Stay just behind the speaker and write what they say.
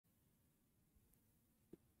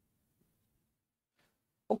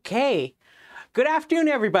Okay, good afternoon,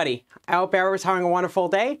 everybody. I hope everyone's having a wonderful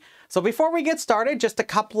day. So before we get started, just a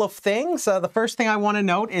couple of things. The first thing I want to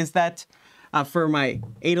note is that for my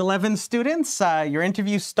 811 students, your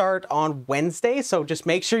interviews start on Wednesday. So just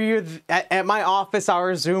make sure you're at my office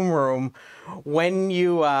hour Zoom room when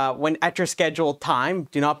at your scheduled time.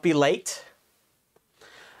 Do not be late.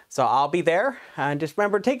 So I'll be there. And just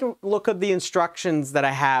remember, take a look at the instructions that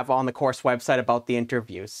I have on the course website about the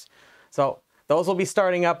interviews. So those will be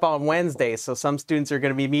starting up on Wednesday. So some students are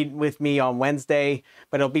going to be meeting with me on Wednesday,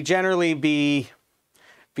 but it'll be generally be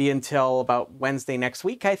until about Wednesday next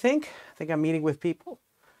week, I think. I think I'm meeting with people.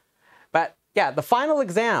 But yeah, the final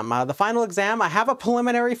exam, I have a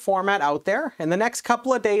preliminary format out there. In the next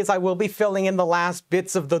couple of days, I will be filling in the last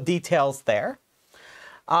bits of the details there.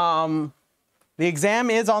 The exam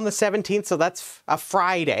is on the 17th, so that's a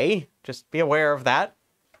Friday. Just be aware of that.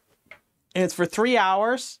 And it's for 3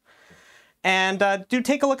 hours. And do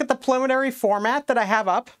take a look at the preliminary format that I have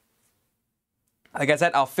up. Like I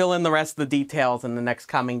said, I'll fill in the rest of the details in the next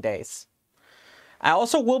coming days. I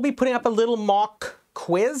also will be putting up a little mock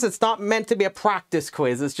quiz. It's not meant to be a practice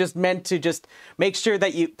quiz. It's just meant to just make sure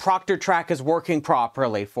that Proctor Track is working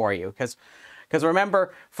properly for you. Because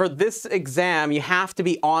remember, for this exam, you have to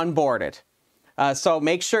be onboarded. So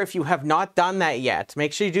make sure if you have not done that yet,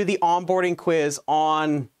 make sure you do the onboarding quiz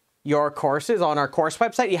on your courses on our course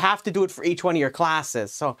website. You have to do it for each one of your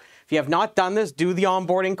classes. So if you have not done this, do the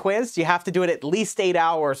onboarding quiz. You have to do it at least 8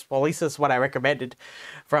 hours. Well, at least this is what I recommended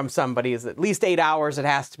from somebody, is at least 8 hours it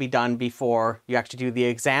has to be done before you actually do the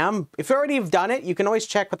exam. If you already have done it, you can always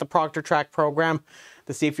check with the Proctor Track program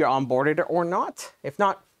to see if you're onboarded or not. If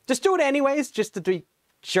not, just do it anyways, just to be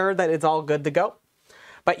sure that it's all good to go.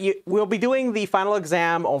 But we'll be doing the final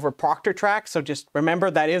exam over Proctor Track, so just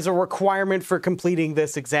remember that is a requirement for completing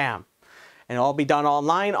this exam. And it'll all be done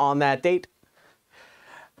online on that date.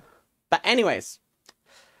 But anyways,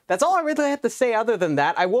 that's all I really have to say other than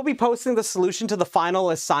that. I will be posting the solution to the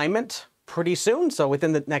final assignment pretty soon, so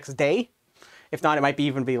within the next day. If not, it might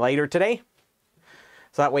even be later today.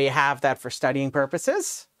 So that way you have that for studying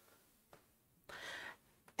purposes.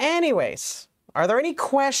 Anyways, are there any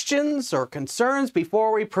questions or concerns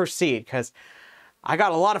before we proceed? Because I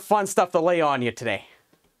got a lot of fun stuff to lay on you today.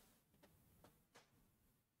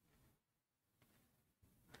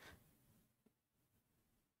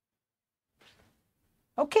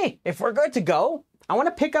 Okay, if we're good to go, I want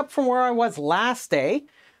to pick up from where I was last day.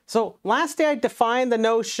 So last day I defined the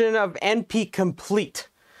notion of NP-complete.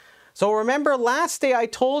 So remember last day I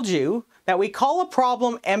told you that we call a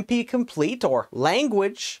problem NP-complete or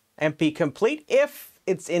language NP-complete if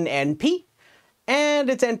it's in NP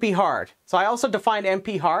and it's NP-hard. So I also defined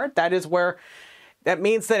NP-hard. That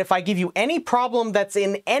means that if I give you any problem that's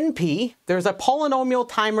in NP, there's a polynomial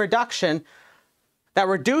time reduction that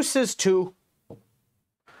reduces to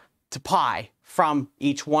pi from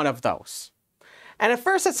each one of those. And at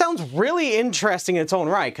first it sounds really interesting in its own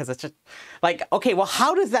right, because it's just like, okay, well,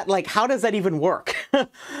 how does that even work?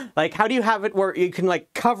 Like, how do you have it where you can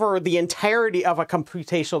cover the entirety of a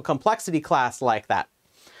computational complexity class like that?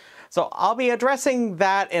 So I'll be addressing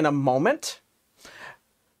that in a moment.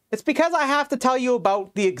 It's because I have to tell you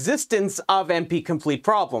about the existence of NP-complete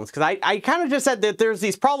problems, because I kind of just said that there's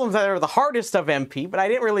these problems that are the hardest of NP, but I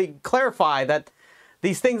didn't really clarify that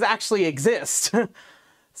these things actually exist.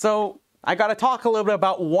 So I got to talk a little bit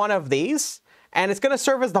about one of these, and it's going to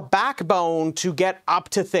serve as the backbone to get up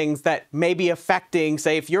to things that may be affecting,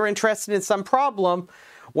 say, if you're interested in some problem,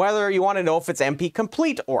 whether you want to know if it's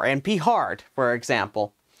NP-complete or NP-hard, for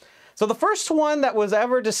example. So the first one that was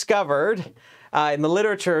ever discovered in the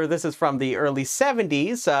literature, this is from the early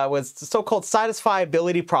 70s, was the so-called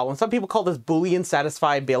satisfiability problem. Some people call this Boolean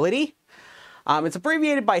satisfiability. It's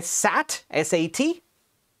abbreviated by SAT, S-A-T.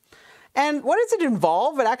 And what does it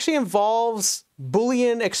involve? It actually involves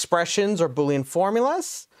Boolean expressions or Boolean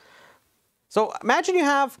formulas. So imagine you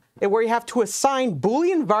have it where you have to assign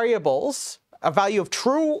Boolean variables a value of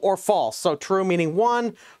true or false. So true meaning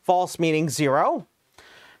 1, false meaning 0.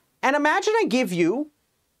 And imagine I give you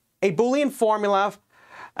a Boolean formula,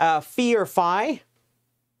 phi or phi.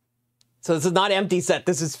 So this is not empty set,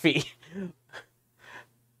 this is phi.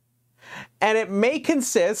 And it may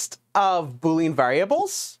consist of Boolean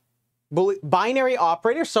variables, binary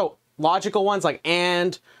operators, so logical ones like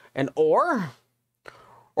and or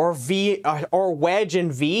v, or wedge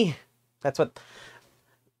and v. That's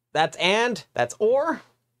and, that's or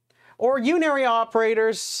unary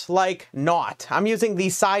operators like not. I'm using the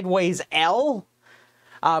sideways L,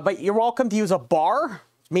 but you're welcome to use a bar,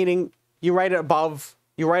 meaning you write above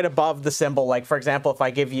the symbol. Like for example, if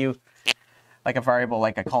I give you like a variable,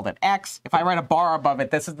 like I called it x. If I write a bar above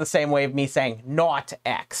it, this is the same way of me saying not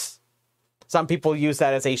x. Some people use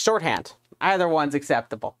that as a shorthand. Either one's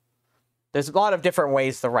acceptable. There's a lot of different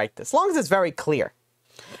ways to write this, as long as it's very clear.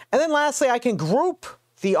 And then lastly, I can group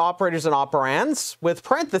the operators and operands with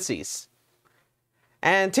parentheses.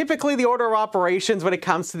 And typically the order of operations when it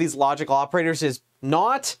comes to these logical operators is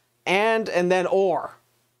not, and then or.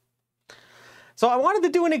 So I wanted to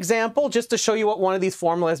do an example just to show you what one of these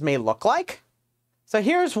formulas may look like. So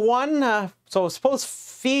here's one. So suppose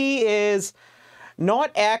phi is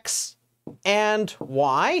not x and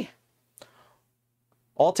y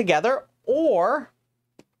all together, or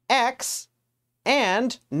x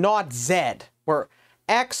and not z, where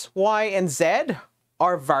x, y, and z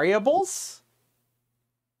are variables.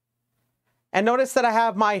 And notice that I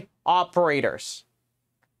have my operators.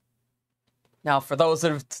 Now, for those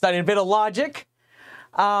that have studied a bit of logic,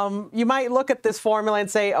 you might look at this formula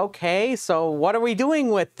and say, okay, so what are we doing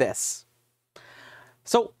with this?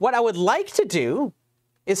 So what I would like to do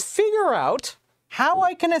is figure out how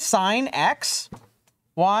I can assign x,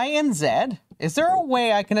 y, and z. Is there a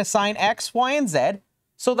way I can assign x, y, and z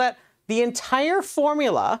so that the entire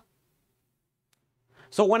formula,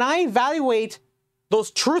 so when I evaluate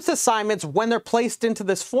those truth assignments when they're placed into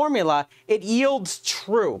this formula, it yields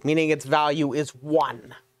true, meaning its value is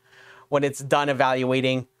 1 when it's done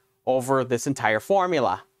evaluating over this entire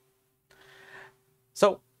formula.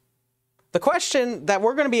 So the question that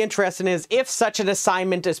we're going to be interested in is if such an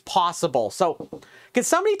assignment is possible. So can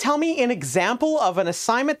somebody tell me an example of an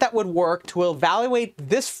assignment that would work to evaluate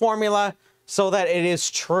this formula so that it is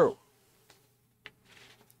true?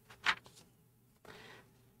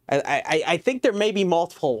 I think there may be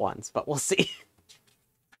multiple ones, but we'll see.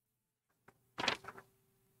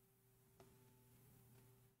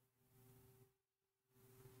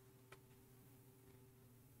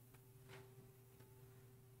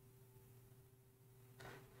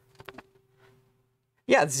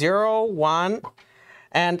 Yeah, 0, 1,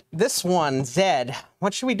 and this one, z.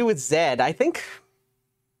 What should we do with z? I think,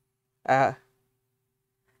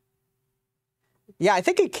 yeah, I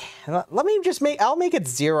think it, let me just I'll make it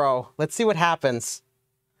 0. Let's see what happens.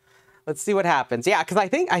 Let's see what happens. Yeah, because I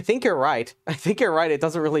think you're right. I think you're right. It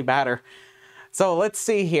doesn't really matter. So let's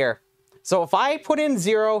see here. So if I put in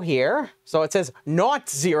 0 here, so it says not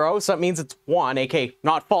 0, so it means it's 1, aka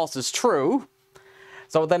not false is true.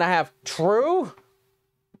 So then I have true.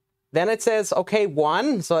 Then it says, okay,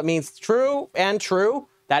 1, so that means true and true.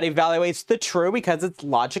 That evaluates the true because it's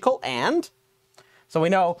logical and. So we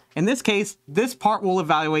know, in this case, this part will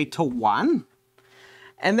evaluate to 1.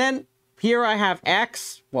 And then here I have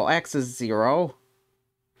x. Well, x is 0.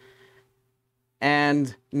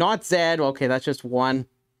 And not z. Okay, that's just 1.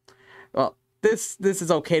 Well, this is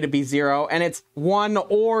okay to be 0. And it's 1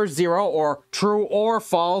 or 0, or true or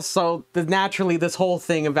false. So naturally, this whole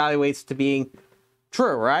thing evaluates to being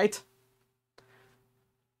true, right?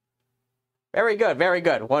 Very good,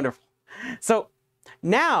 wonderful. So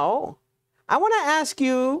now I want to ask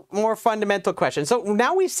you more fundamental questions. So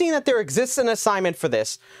now we've seen that there exists an assignment for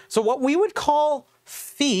this. So what we would call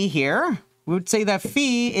phi here, we would say that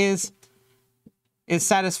phi is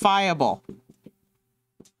satisfiable.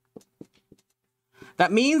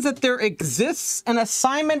 That means that there exists an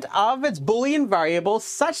assignment of its Boolean variable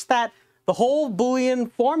such that the whole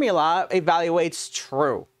Boolean formula evaluates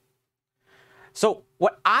true. So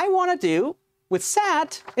what I want to do with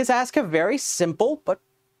SAT is ask a very simple but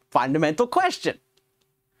fundamental question.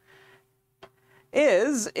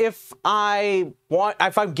 Is if I'm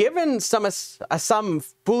given some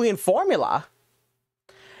Boolean formula,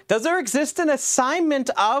 does there exist an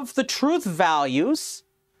assignment of the truth values?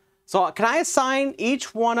 So can I assign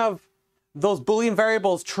each one of those Boolean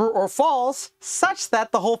variables true or false such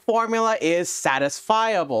that the whole formula is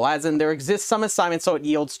satisfiable, as in there exists some assignment so it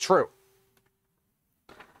yields true?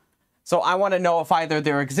 So I want to know if either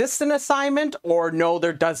there exists an assignment or no,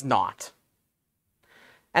 there does not.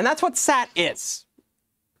 And that's what SAT is.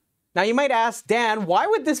 Now you might ask, Dan, why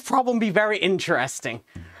would this problem be very interesting?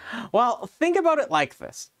 Well, think about it like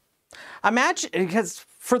this. Imagine, because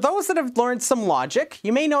for those that have learned some logic,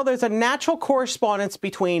 you may know there's a natural correspondence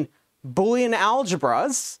between Boolean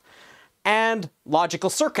algebras and logical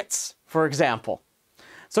circuits, for example.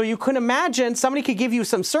 So you could imagine somebody could give you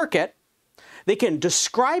some circuit, they can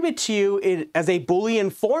describe it to you as a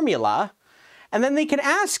Boolean formula, and then they can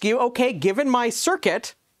ask you, okay, given my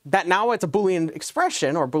circuit, that now it's a Boolean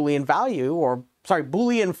expression or Boolean value, or sorry,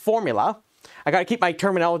 Boolean formula. I got to keep my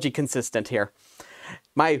terminology consistent here.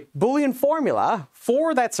 My Boolean formula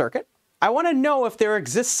for that circuit I want to know if there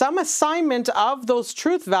exists some assignment of those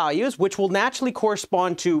truth values, which will naturally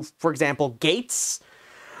correspond to, for example, gates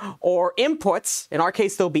or inputs. In our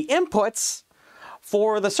case, there'll be inputs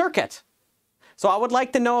for the circuit. So I would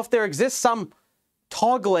like to know if there exists some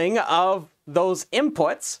toggling of those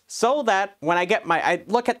inputs so that when I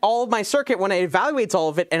look at all of my circuit, when it evaluates all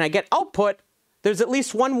of it and I get output, there's at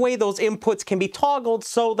least one way those inputs can be toggled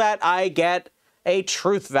so that I get a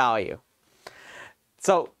truth value.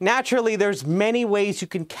 So naturally, there's many ways you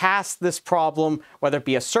can cast this problem, whether it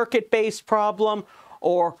be a circuit-based problem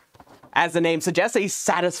or, as the name suggests, a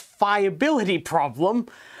satisfiability problem.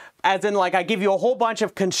 As in, like, I give you a whole bunch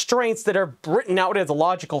of constraints that are written out as a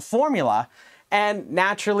logical formula, and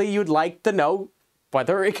naturally you'd like to know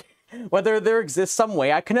whether there exists some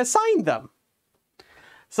way I can assign them.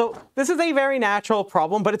 So this is a very natural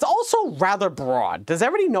problem, but it's also rather broad. Does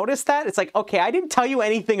everybody notice that? It's like, okay, I didn't tell you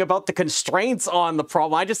anything about the constraints on the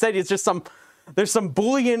problem. I just said it's just there's some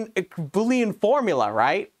Boolean formula,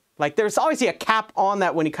 right? Like there's obviously a cap on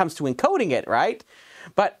that when it comes to encoding it, right?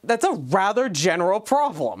 But that's a rather general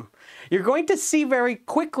problem. You're going to see very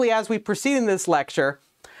quickly as we proceed in this lecture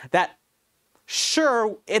that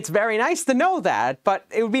sure, it's very nice to know that, but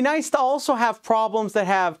it would be nice to also have problems that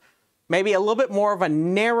have maybe a little bit more of a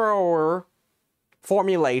narrower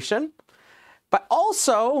formulation, but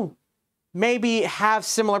also maybe have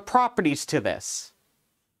similar properties to this.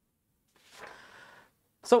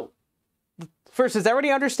 So first, does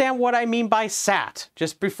everybody understand what I mean by SAT,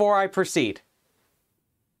 just before I proceed?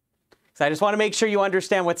 So I just want to make sure you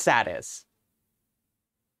understand what SAT is.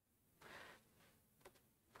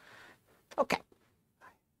 Okay. I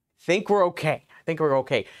think we're okay.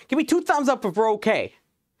 Give me 2 thumbs up if we're okay.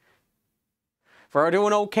 If we're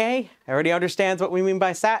doing okay, everybody understands what we mean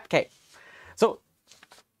by SAT? Okay. So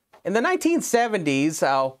in the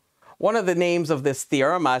 1970s, one of the names of this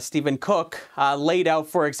theorem, Stephen Cook, laid out,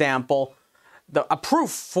 for example, a proof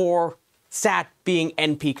for SAT being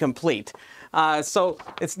NP-complete. So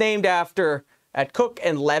it's named after Cook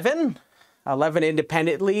and Levin. Levin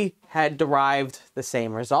independently had derived the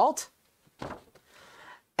same result.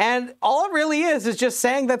 And all it really is just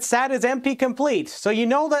saying that SAT is NP-complete. So you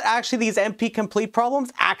know that actually these NP-complete problems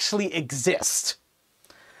actually exist.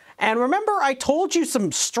 And remember, I told you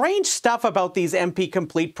some strange stuff about these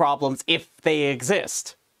NP-complete problems if they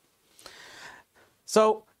exist.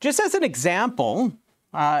 So just as an example,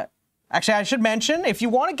 actually, I should mention, if you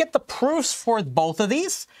want to get the proofs for both of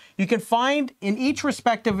these, you can find in each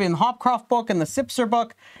respective, in Hopcroft book and the Sipser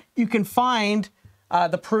book, you can find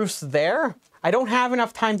the proofs there. I don't have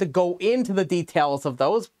enough time to go into the details of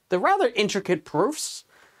those. They're rather intricate proofs.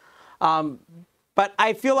 But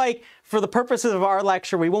I feel like for the purposes of our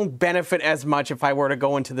lecture, we won't benefit as much if I were to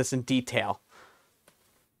go into this in detail.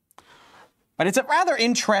 But it's a rather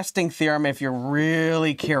interesting theorem if you're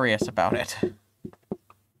really curious about it.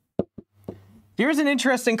 Here's an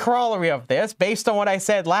interesting corollary of this based on what I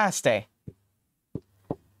said last day.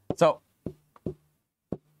 So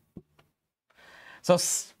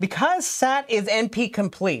because SAT is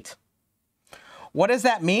NP-complete, what does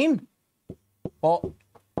that mean? Well,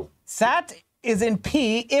 SAT is in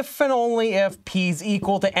P if and only if P is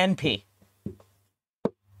equal to NP.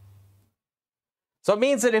 So it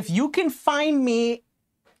means that if you can find me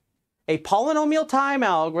a polynomial time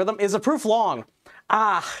algorithm, is the proof long?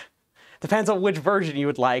 Depends on which version you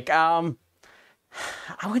would like. It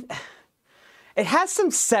has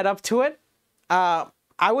some setup to it.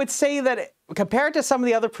 I would say that compared to some of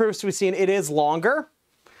the other proofs we've seen, it is longer.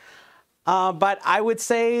 But I would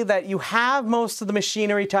say that you have most of the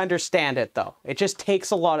machinery to understand it, though. It just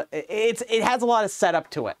takes a lot. It has a lot of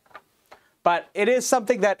setup to it. But it is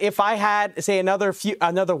something that if I had, say,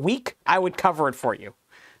 another week, I would cover it for you.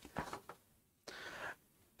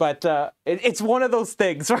 But it's one of those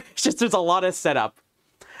things, right? It's just there's a lot of setup.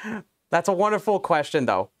 That's a wonderful question,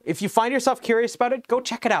 though. If you find yourself curious about it, go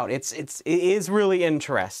check it out. It is really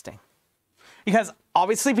interesting. Because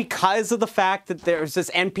obviously, because of the fact that there's this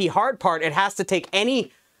NP hard part, it has to take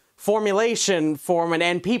any formulation from an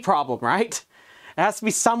NP problem, right? It has to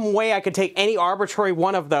be some way I could take any arbitrary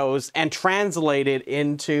one of those and translate it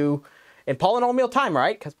in polynomial time,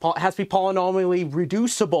 right? Because it has to be polynomially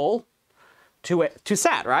reducible to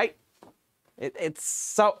SAT, right?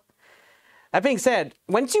 So, that being said,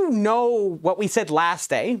 once you know what we said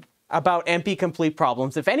last day about NP-complete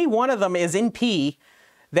problems, if any one of them is in P,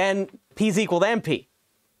 then P is equal to NP.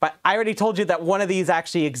 But I already told you that one of these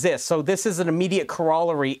actually exists. So this is an immediate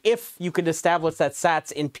corollary if you could establish that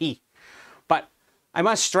SAT's in P. But I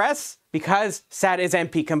must stress, because SAT is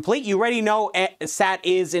NP-complete, you already know SAT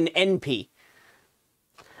is in NP.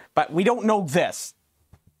 But we don't know this.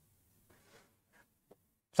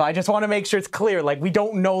 So I just want to make sure it's clear, like we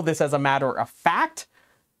don't know this as a matter of fact.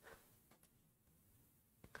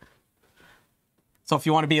 So if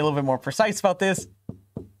you want to be a little bit more precise about this,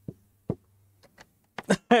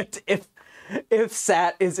 if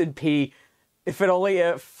sat is in P, if and only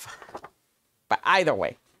if, but either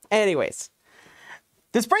way. Anyways,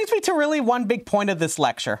 this brings me to really one big point of this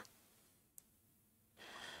lecture,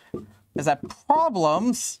 is that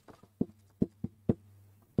problems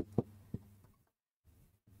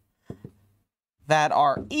that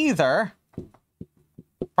are either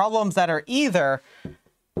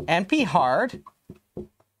NP hard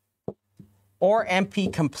or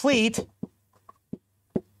NP complete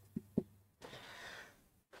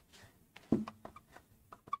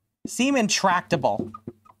seem intractable.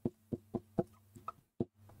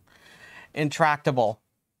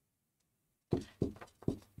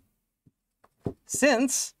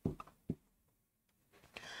 Since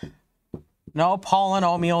no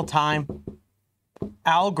polynomial time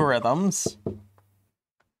algorithms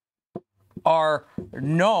are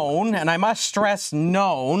known, and I must stress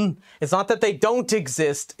known. It's not that they don't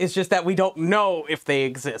exist, it's just that we don't know if they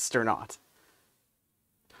exist or not.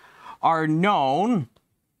 Are known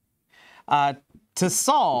to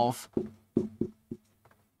solve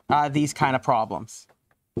these kind of problems.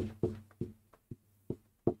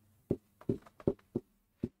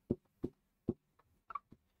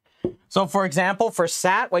 So for example, for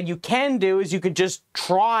SAT, what you can do is you could just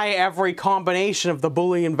try every combination of the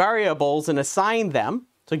Boolean variables and assign them.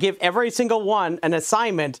 So give every single one an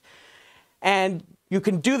assignment, and you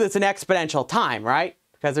can do this in exponential time, right?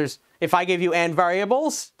 Because if I give you n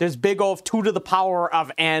variables, there's big O of 2 to the power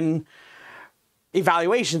of n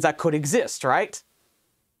evaluations that could exist, right?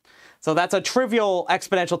 So that's a trivial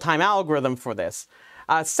exponential time algorithm for this.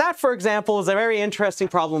 SAT, for example, is a very interesting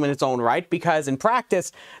problem in its own right, because in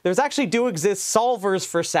practice, there's actually do exist solvers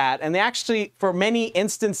for SAT, and they actually, for many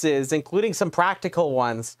instances, including some practical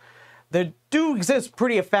ones, there do exist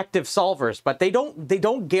pretty effective solvers, but they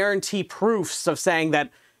don't guarantee proofs of saying that,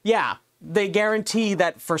 yeah, they guarantee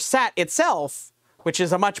that for SAT itself, which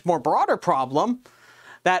is a much more broader problem,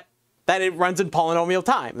 that it runs in polynomial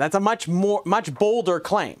time. That's a much bolder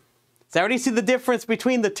claim. So I already see the difference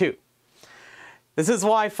between the two. This is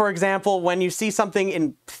why, for example, when you see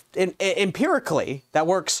something empirically that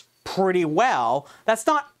works pretty well, that's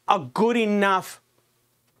not a good enough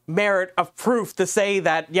merit of proof to say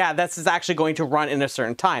that, yeah, this is actually going to run in a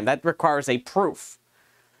certain time. That requires a proof.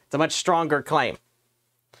 It's a much stronger claim.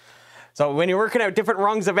 So when you're working out different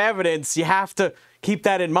rungs of evidence, you have to keep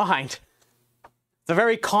that in mind. It's a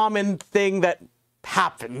very common thing that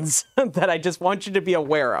happens that I just want you to be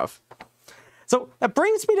aware of. So that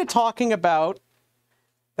brings me to talking about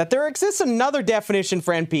that there exists another definition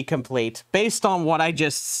for NP-complete based on what I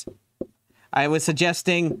was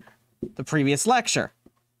suggesting the previous lecture.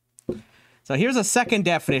 So here's a second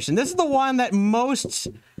definition. This is the one that most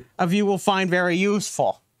of you will find very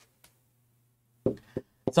useful.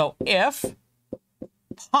 So if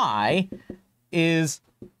pi is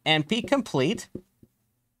NP-complete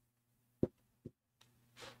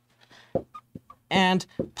and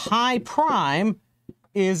pi prime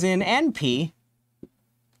is in NP,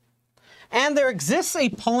 and there exists a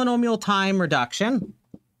polynomial time reduction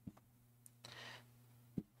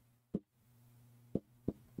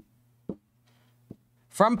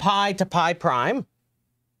from pi to pi prime,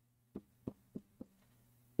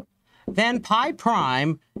 then pi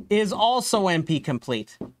prime is also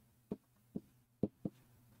NP-complete.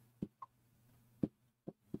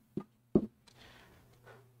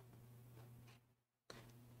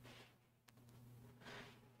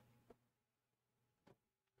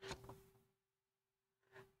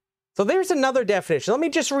 So there's another definition. Let me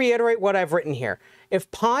just reiterate what I've written here. If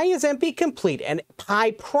pi is NP-complete and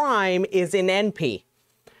pi prime is in NP,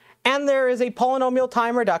 and there is a polynomial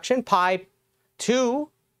time reduction, pi to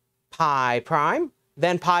pi prime,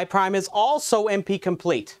 then pi prime is also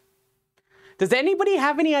NP-complete. Does anybody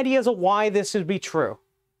have any ideas of why this would be true?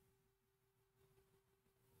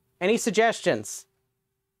 Any suggestions?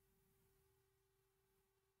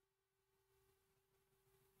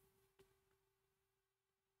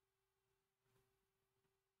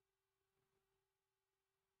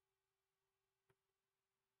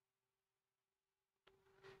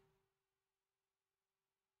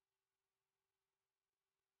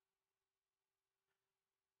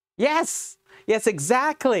 Yes, yes,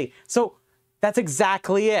 exactly. So that's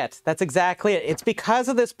exactly it. That's exactly it. It's because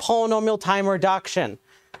of this polynomial time reduction.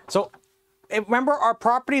 So remember our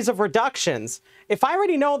properties of reductions. If I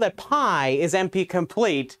already know that pi is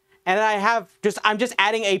NP-complete, and I'm just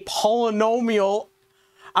adding a polynomial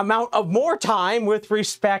amount of more time with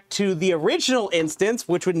respect to the original instance,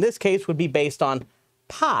 which in this case would be based on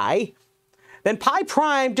pi, then pi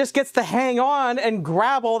prime just gets to hang on and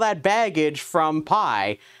grab all that baggage from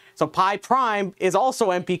pi. So pi prime is also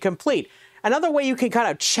NP-complete. Another way you can kind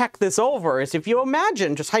of check this over is if you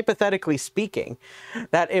imagine, just hypothetically speaking,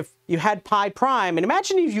 that if you had pi prime, and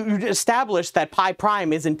imagine if you established that pi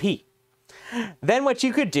prime is in P. Then what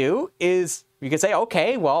you could do is you could say,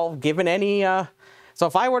 okay, well, given any, so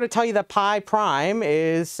if I were to tell you that pi prime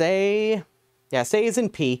is, say is in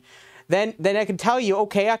P, then I can tell you,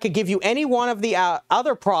 okay, I could give you any one of the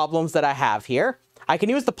other problems that I have here. I can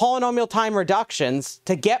use the polynomial time reductions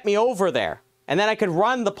to get me over there. And then I could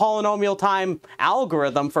run the polynomial time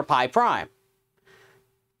algorithm for pi prime.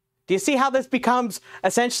 Do you see how this becomes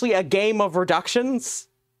essentially a game of reductions?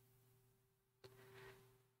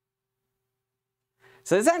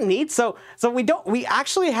 So is that neat? So we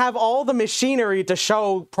actually have all the machinery to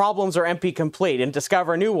show problems are NP-complete and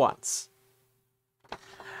discover new ones.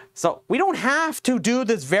 So we don't have to do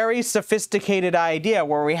this very sophisticated idea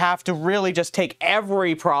where we have to really just take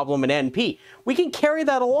every problem in NP. We can carry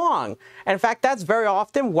that along. And in fact, that's very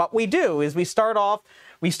often what we do is we start off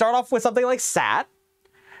with something like SAT.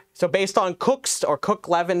 So based on Cook's or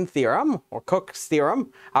Cook-Levin theorem, or Cook's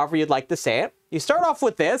theorem, however you'd like to say it, you start off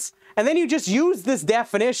with this, and then you just use this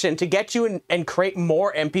definition to get you and create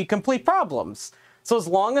more NP-complete problems. So as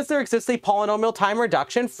long as there exists a polynomial time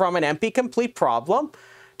reduction from an NP-complete problem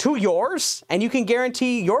to yours, and you can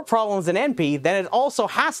guarantee your problem's in NP, then it also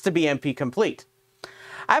has to be NP-complete.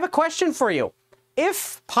 I have a question for you.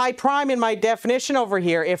 If pi prime in my definition over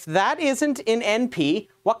here, if that isn't in NP,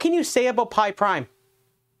 what can you say about pi prime?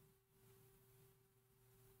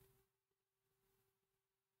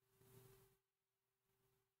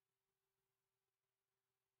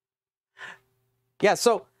 Yeah,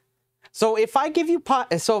 so if I give you pi,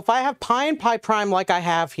 so if I have pi and pi prime like I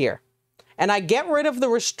have here, and I get rid of the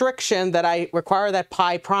restriction that I require that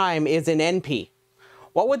pi prime is in NP,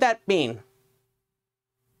 what would that mean?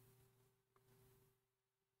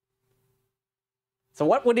 So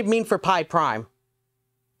what would it mean for pi prime?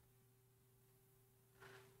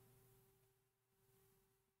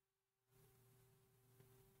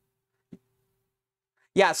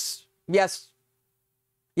 Yes.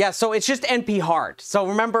 Yeah, so it's just NP hard. So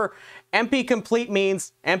remember, NP complete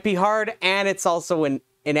means NP hard, and it's also in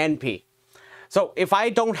NP. So if I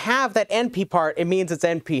don't have that NP part, it means it's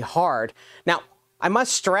NP hard. Now, I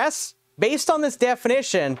must stress, based on this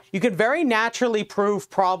definition, you can very naturally prove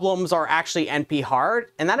problems are actually NP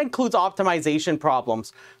hard, and that includes optimization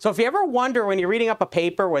problems. So if you ever wonder when you're reading up a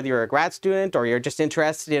paper, whether you're a grad student or you're just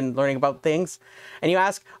interested in learning about things, and you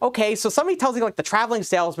ask, okay, so somebody tells you like the traveling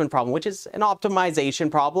salesman problem, which is an optimization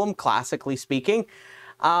problem, classically speaking,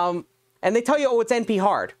 and they tell you, oh, it's NP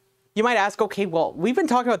hard. You might ask, okay, well, we've been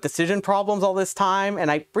talking about decision problems all this time, and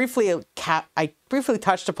I briefly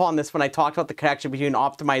touched upon this when I talked about the connection between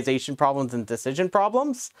optimization problems and decision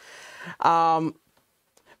problems.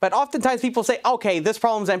 But oftentimes people say, okay, this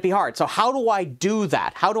problem's NP hard, so how do I do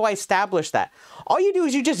that? How do I establish that? All you do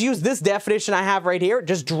is you just use this definition I have right here,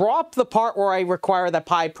 just drop the part where I require that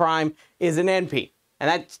pi prime is an NP.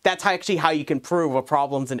 And that's actually how you can prove a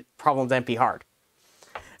problem's NP hard.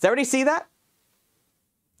 Does everybody see that?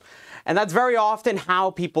 And that's very often how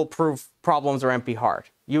people prove problems are NP hard,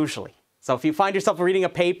 usually. So if you find yourself reading a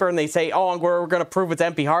paper and they say, oh, we're going to prove it's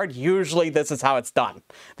NP hard, usually this is how it's done.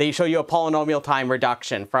 They show you a polynomial time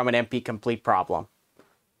reduction from an NP complete problem.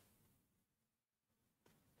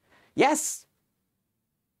 Yes?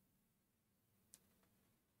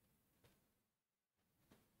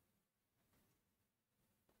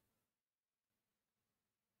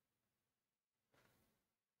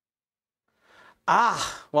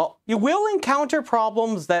 Well, you will encounter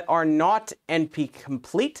problems that are not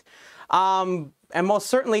NP-complete, and most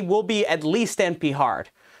certainly will be at least NP-hard.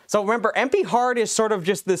 So remember, NP-hard is sort of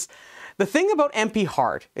just this, the thing about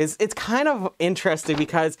NP-hard is it's kind of interesting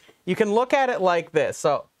because you can look at it like this.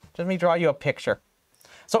 So let me draw you a picture.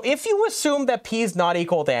 So if you assume that P is not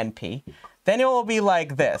equal to NP, then it will be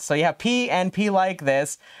like this. So you have P, NP like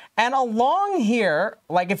this, and along here,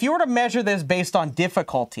 like if you were to measure this based on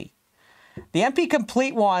difficulty, the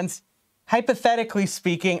NP-complete ones, hypothetically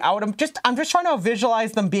speaking, I'm just trying to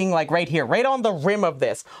visualize them being like right here, right on the rim of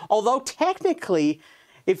this. Although technically,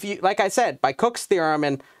 if you, like I said, by Cook's theorem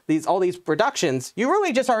and all these reductions, you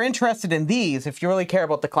really just are interested in these if you really care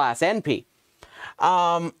about the class NP.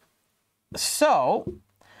 So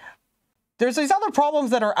there's these other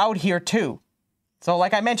problems that are out here too. So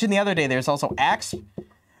like I mentioned the other day, there's also X.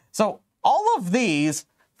 So all of these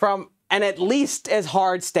from an at least as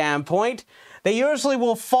hard standpoint, they usually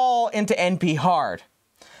will fall into NP hard.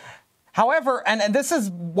 However, and this is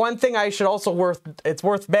one thing I should also it's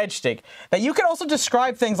worth mentioning, that you can also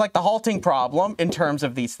describe things like the halting problem in terms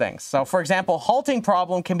of these things. So for example, halting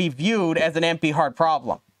problem can be viewed as an NP hard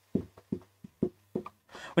problem,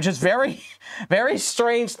 which is very, very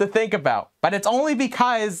strange to think about. But it's only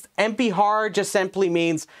because NP hard just simply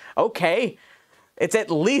means, okay, it's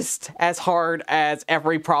at least as hard as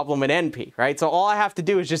every problem in NP, right? So all I have to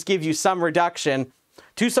do is just give you some reduction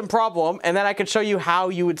to some problem, and then I could show you how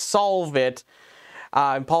you would solve it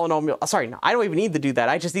in polynomial. Sorry, I don't even need to do that.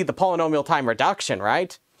 I just need the polynomial time reduction,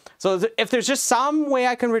 right? So if there's just some way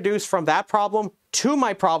I can reduce from that problem to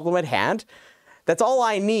my problem at hand, that's all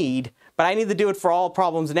I need, but I need to do it for all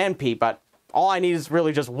problems in NP, but all I need is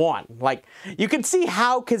really just one. Like, you can see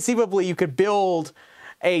how conceivably you could build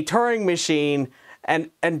a Turing machine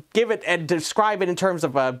and give it and describe it in terms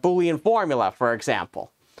of a Boolean formula, for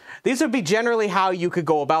example. These would be generally how you could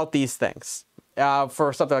go about these things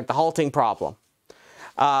for something like the halting problem.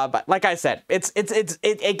 But like I said,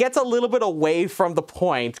 it gets a little bit away from the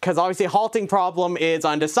point, because obviously a halting problem is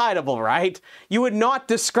undecidable, right? You would not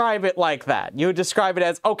describe it like that. You would describe it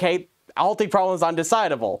as, okay, a halting problem is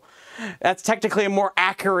undecidable. That's technically a more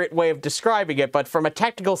accurate way of describing it, but from a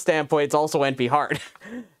technical standpoint, it's also NP hard.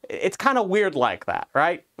 It's kind of weird like that,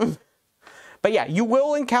 right? But yeah, you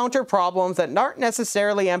will encounter problems that aren't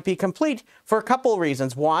necessarily NP complete for a couple of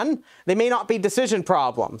reasons. One, they may not be decision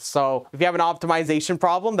problems. So if you have an optimization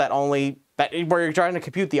problem where you're trying to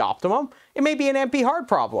compute the optimum, it may be an NP hard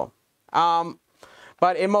problem.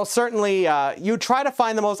 But it most certainly, you try to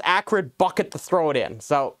find the most accurate bucket to throw it in.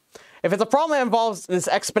 So if it's a problem that involves this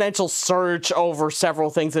exponential surge over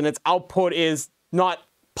several things and its output is not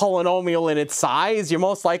polynomial in its size, you're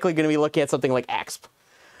most likely going to be looking at something like exp.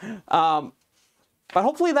 But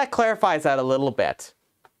hopefully that clarifies that a little bit.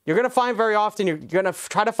 You're going to find very often you're going to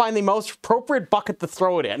try to find the most appropriate bucket to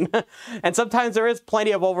throw it in. And sometimes there is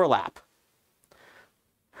plenty of overlap.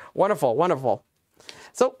 Wonderful, wonderful.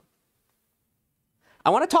 So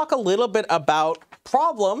I want to talk a little bit about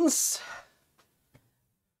problems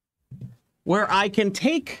where I can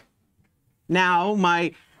take now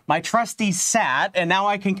my trusty SAT, and now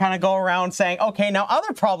I can kind of go around saying, okay, now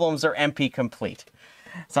other problems are NP complete.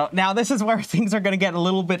 So now this is where things are going to get a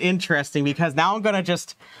little bit interesting, because now I'm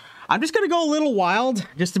just going to go a little wild,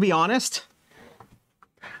 just to be honest.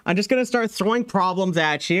 I'm just going to start throwing problems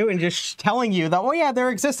at you and just telling you that, oh yeah, there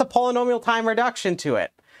exists a polynomial time reduction to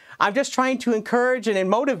it. I'm just trying to encourage and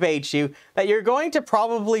motivate you that you're going to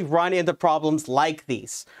probably run into problems like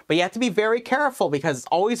these. But you have to be very careful, because it's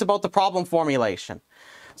always about the problem formulation.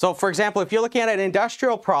 So for example, if you're looking at an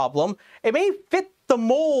industrial problem, it may fit the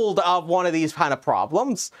mold of one of these kind of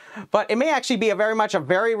problems, but it may actually be a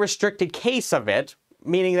very restricted case of it,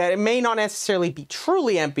 meaning that it may not necessarily be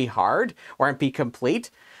truly NP hard or NP complete.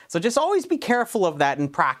 So just always be careful of that in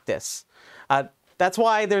practice. That's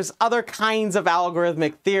why there's other kinds of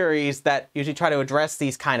algorithmic theories that usually try to address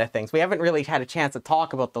these kind of things. We haven't really had a chance to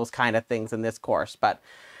talk about those kind of things in this course, but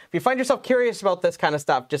if you find yourself curious about this kind of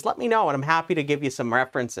stuff, just let me know and I'm happy to give you some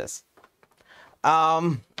references.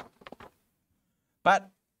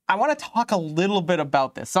 But I want to talk a little bit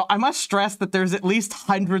about this. So I must stress that there's at least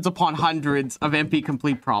hundreds upon hundreds of NP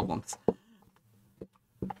complete problems.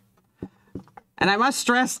 And I must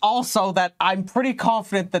stress also that I'm pretty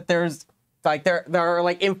confident that there are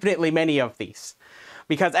like infinitely many of these,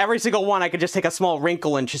 because every single one I could just take a small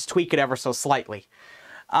wrinkle and just tweak it ever so slightly.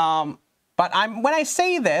 But when I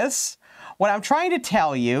say this, what I'm trying to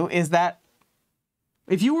tell you is that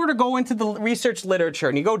if you were to go into the research literature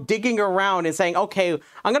and you go digging around and saying, okay,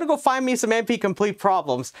 I'm going to go find me some NP complete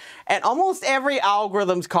problems, at almost every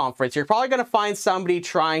algorithms conference, you're probably going to find somebody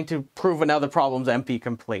trying to prove another problem's NP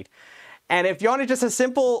complete. And if you want to just a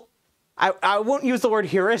simple, I won't use the word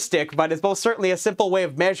heuristic, but it's most certainly a simple way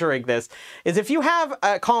of measuring this, is if you have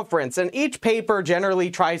a conference and each paper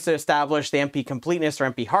generally tries to establish the NP completeness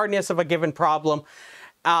or NP hardness of a given problem,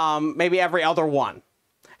 maybe every other one.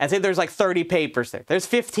 And say there's like 30 papers there. There's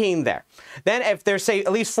 15 there. Then if there's, say,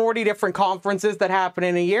 at least 40 different conferences that happen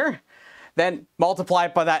in a year, then multiply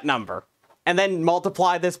it by that number. And then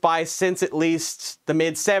multiply this by since at least the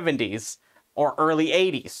mid-70s or early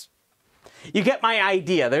 80s. You get my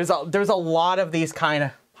idea. There's a lot of these kind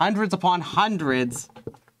of hundreds upon hundreds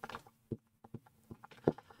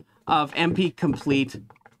of NP complete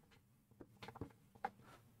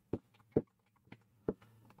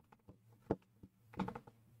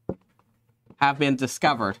have been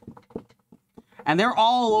discovered. And they're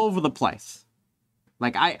all over the place.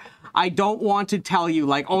 Like I don't want to tell you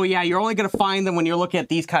like, oh yeah, you're only going to find them when you're looking at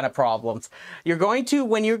these kind of problems. You're going to,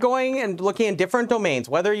 when you're going and looking in different domains,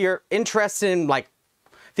 whether you're interested in like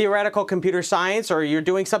theoretical computer science or you're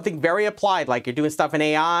doing something very applied, like you're doing stuff in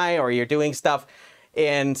AI or you're doing stuff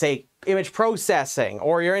in, say, image processing,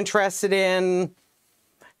 or you're interested in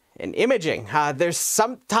imaging. There's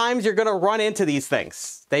sometimes you're going to run into these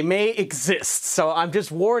things. They may exist. So I'm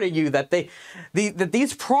just warning you that that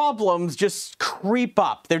these problems just creep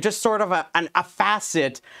up. They're just sort of a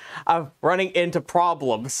facet of running into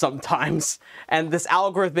problems sometimes. And this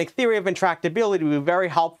algorithmic theory of intractability will be very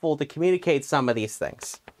helpful to communicate some of these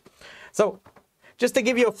things. So just to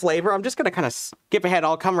give you a flavor, I'm just going to kind of skip ahead.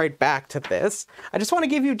 I'll come right back to this. I just want to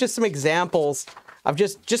give you just some examples of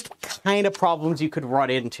just kind of problems you could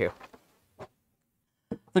run into.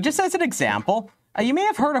 So just as an example, you may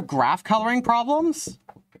have heard of graph coloring problems.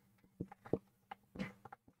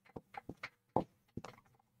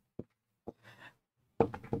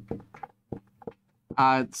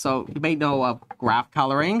 So you may know of graph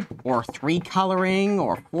coloring, or 3 coloring,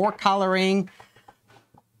 or 4 coloring.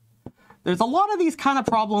 There's a lot of these kind of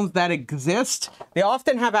problems that exist. They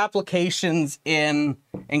often have applications in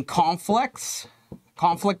conflict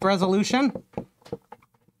resolution.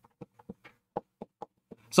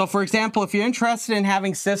 So for example, if you're interested in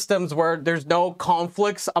having systems where there's no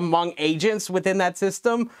conflicts among agents within that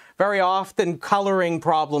system, very often coloring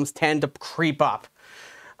problems tend to creep up.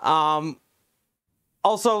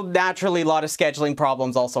 Also, naturally, a lot of scheduling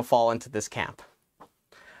problems also fall into this camp.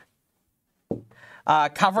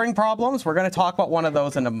 Covering problems, we're going to talk about one of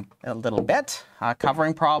those in a little bit.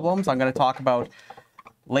 Covering problems, I'm going to talk about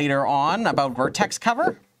later on about vertex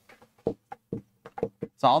cover.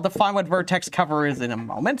 So I'll define what vertex cover is in a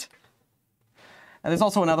moment. And there's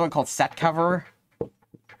also another one called set cover.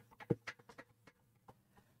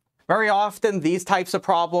 Very often, these types of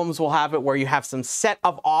problems will have it where you have some set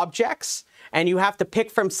of objects, and you have to pick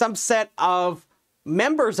from some set of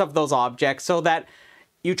members of those objects so that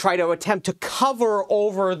you try to attempt to cover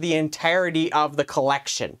over the entirety of the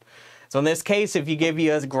collection. So in this case, if you give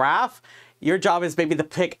you a graph, your job is maybe to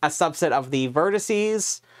pick a subset of the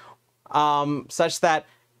vertices such that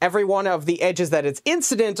every one of the edges that is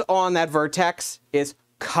incident on that vertex is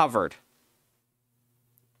covered.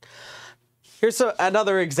 Here's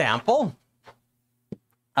another example.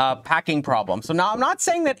 Packing problem. So now I'm not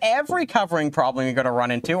saying that every covering problem you're going to run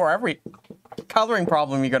into, or every coloring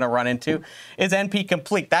problem you're going to run into, is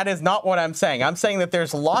NP-complete. That is not what I'm saying. I'm saying that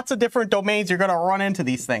there's lots of different domains you're going to run into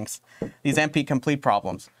these things, these NP-complete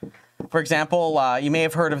problems. For example, you may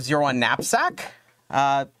have heard of 0 knapsack.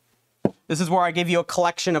 This is where I give you a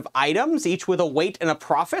collection of items, each with a weight and a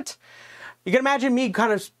profit. You can imagine me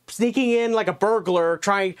kind of sneaking in like a burglar,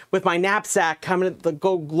 trying with my knapsack, coming to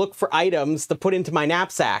go look for items to put into my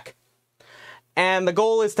knapsack. And the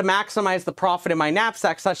goal is to maximize the profit in my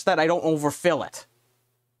knapsack such that I don't overfill it.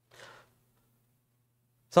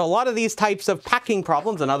 So a lot of these types of packing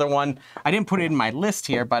problems, another one, I didn't put it in my list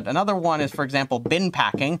here, but another one is, for example, bin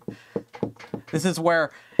packing. This is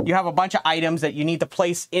where you have a bunch of items that you need to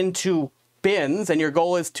place into bins, and your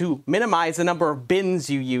goal is to minimize the number of bins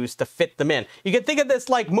you use to fit them in. You can think of this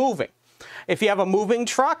like moving. If you have a moving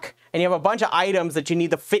truck and you have a bunch of items that you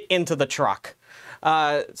need to fit into the truck.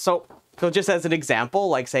 So just as an example,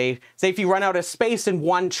 like say if you run out of space in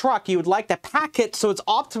one truck, you would like to pack it so it's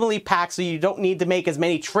optimally packed so you don't need to make as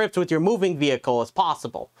many trips with your moving vehicle as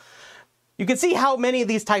possible. You can see how many of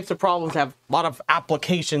these types of problems have a lot of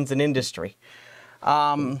applications in industry.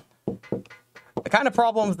 The kind of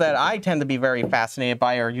problems that I tend to be very fascinated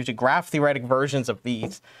by are usually graph theoretic versions of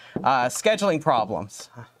these. Scheduling problems.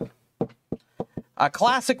 A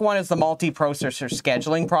classic one is the multiprocessor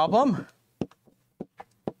scheduling problem.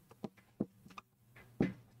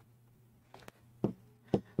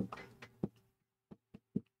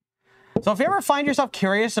 So if you ever find yourself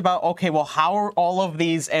curious about, okay, well, how are all of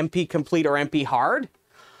these NP-complete or NP-hard?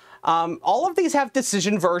 All of these have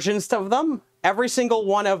decision versions of them. Every single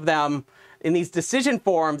one of them in these decision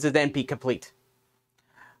forms is NP-complete.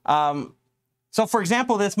 So for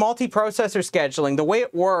example, this multiprocessor scheduling, the way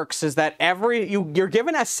it works is that you're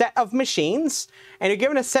given a set of machines and you're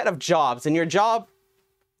given a set of jobs, and your job,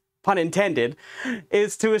 pun intended,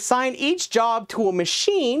 is to assign each job to a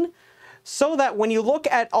machine so that when you look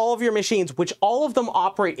at all of your machines, which all of them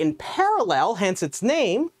operate in parallel, hence its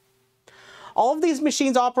name, all of these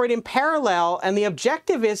machines operate in parallel, and the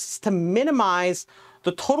objective is to minimize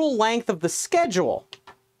the total length of the schedule.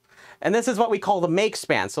 And this is what we call the make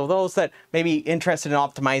span. So those that may be interested in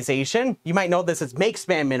optimization, you might know this as make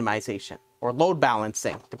span minimization or load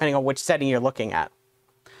balancing, depending on which setting you're looking at.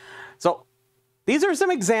 So these are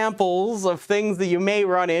some examples of things that you may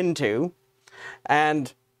run into,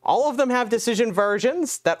 and all of them have decision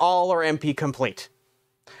versions that all are NP-complete.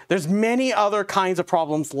 There's many other kinds of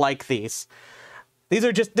problems like these.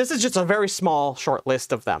 This is just a very small, short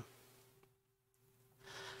list of them.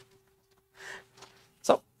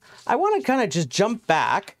 So I want to kind of just jump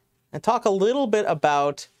back and talk a little bit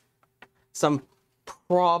about some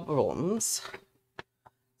problems.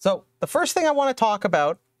 So the first thing I want to talk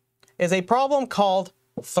about is a problem called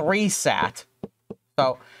 3-sat.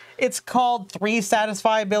 So it's called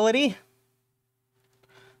 3-satisfiability.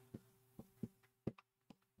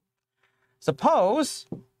 Suppose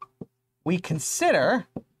we consider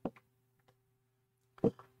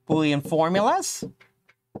Boolean formulas.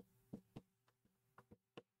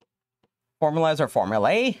 Formulas or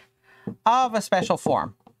formulae of a special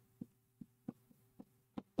form.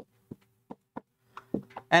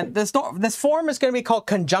 And this form is going to be called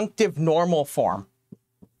conjunctive normal form.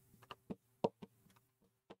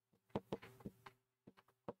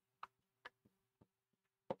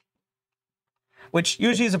 Which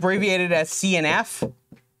usually is abbreviated as CNF.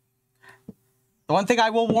 The one thing I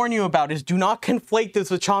will warn you about is do not conflate this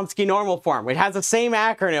with Chomsky normal form. It has the same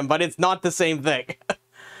acronym, but it's not the same thing.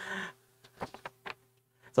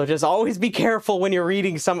 So just always be careful when you're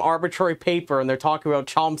reading some arbitrary paper and they're talking about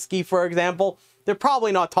Chomsky, for example. They're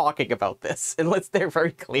probably not talking about this, unless they're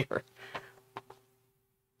very clear.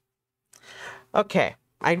 Okay,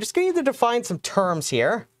 I'm just going to define some terms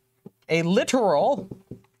here. A literal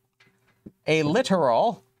is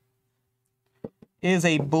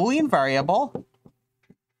a Boolean variable.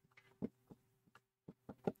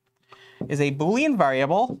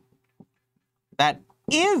 That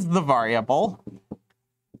is the variable.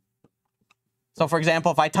 So for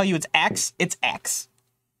example, if I tell you it's x, it's x.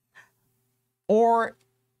 Or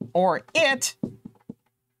it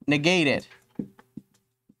negated.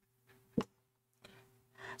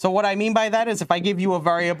 So what I mean by that is if I give you a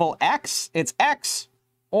variable x, it's x,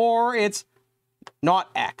 or it's not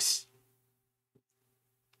x.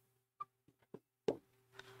 So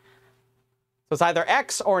it's either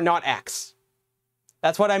x or not x.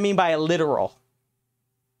 That's what I mean by a literal.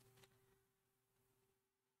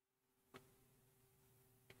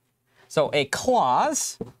 So a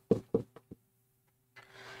clause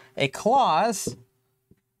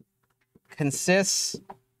consists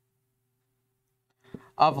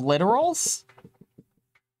of literals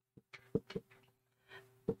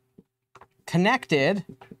connected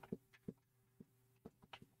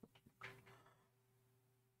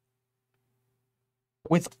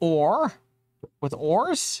with ors,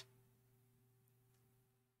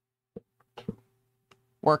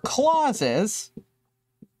 where clauses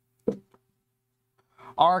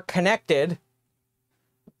are connected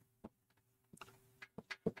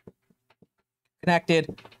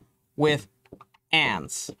with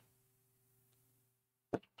ands.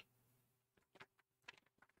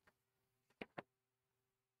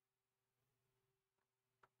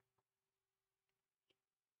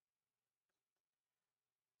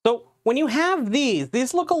 So when you have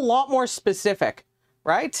these look a lot more specific,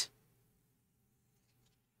 right?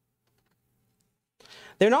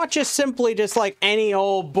 They're not just simply just like any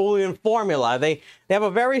old Boolean formula. They have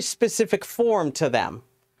a very specific form to them.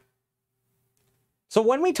 So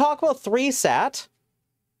when we talk about 3-sat,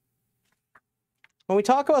 we're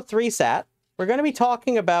going to be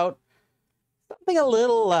talking about something a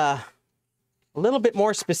little bit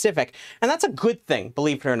more specific. And that's a good thing,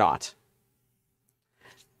 believe it or not.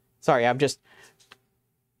 Sorry, I'm just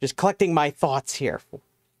collecting my thoughts here.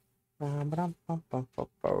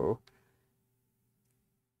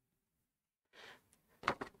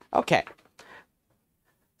 Okay.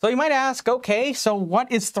 So you might ask, okay, so what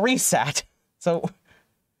is 3-sat? So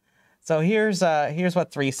here's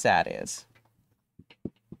what 3-sat is.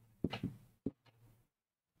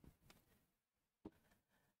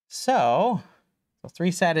 So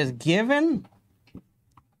 3-sat is given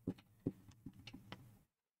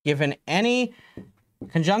any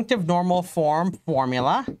conjunctive normal form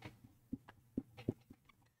formula,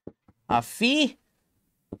 a phi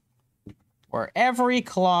where every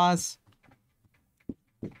clause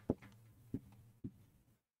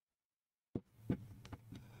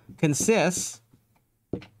consists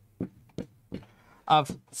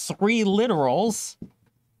of 3 literals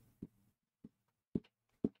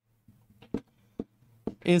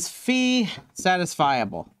is phi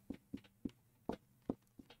satisfiable.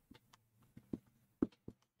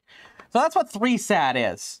 So that's what 3-sat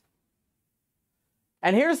is.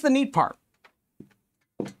 And here's the neat part.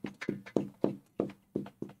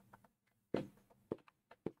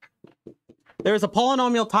 there's a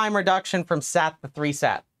polynomial time reduction from sat to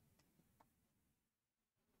 3-sat.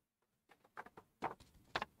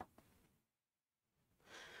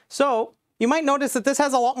 So you might notice that this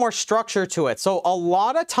has a lot more structure to it. So a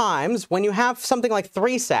lot of times when you have something like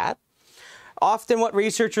 3-sat, often what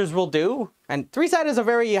researchers will do, and 3-sat is a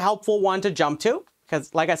very helpful one to jump to,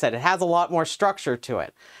 because like I said, it has a lot more structure to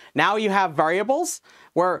it. Now you have variables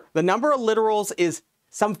where the number of literals is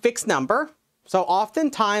some fixed number. So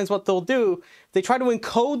oftentimes what they'll do, they try to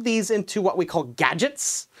encode these into what we call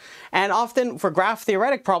gadgets. And often for graph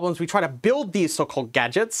theoretic problems, we try to build these so-called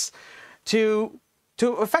gadgets to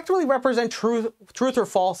effectively represent truth or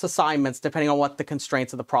false assignments, depending on what the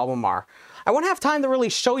constraints of the problem are. I won't have time to really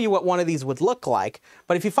show you what one of these would look like,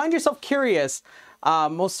 but if you find yourself curious,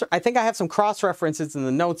 I think I have some cross-references in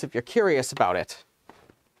the notes if you're curious about it.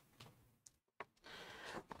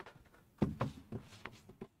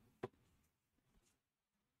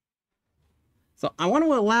 So I want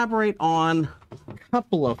to elaborate on a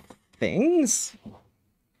couple of things.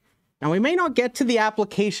 Now, we may not get to the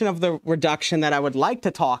application of the reduction that I would like to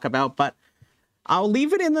talk about, but I'll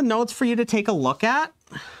leave it in the notes for you to take a look at.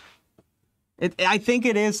 I think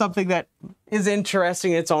it is something that is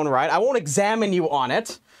interesting in its own right. I won't examine you on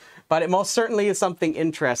it, but it most certainly is something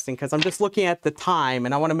interesting because I'm just looking at the time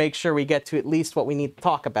and I want to make sure we get to at least what we need to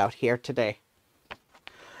talk about here today.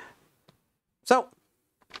 So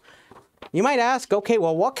you might ask, okay,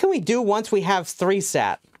 well, what can we do once we have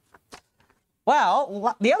 3-sat?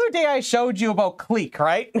 Well, the other day I showed you about clique,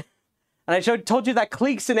 right? And I told you that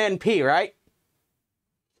clique's an NP, right?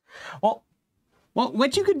 Well,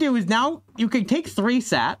 what you could do is now you can take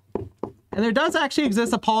 3-sat, and there does actually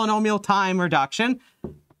exist a polynomial time reduction.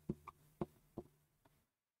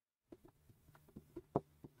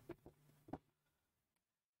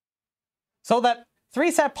 So that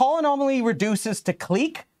 3-sat polynomially reduces to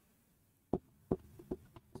clique.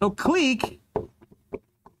 So clique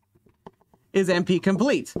is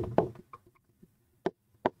NP-complete.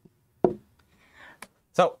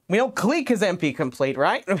 So we know clique is NP-complete,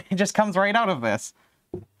 right? It just comes right out of this.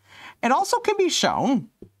 It also can be shown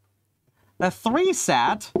that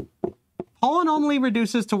 3-sat polynomially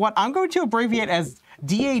reduces to what I'm going to abbreviate as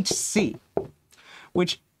DHC,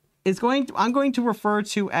 which is I'm going to refer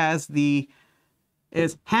to as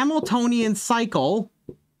is Hamiltonian cycle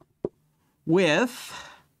with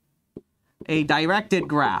a directed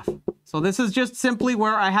graph. So this is just simply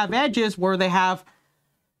where I have edges where they have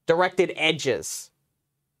directed edges.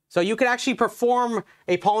 So you could actually perform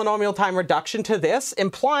a polynomial time reduction to this,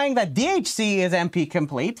 implying that DHC is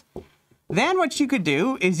NP-complete. Then what you could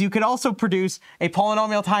do is you could also produce a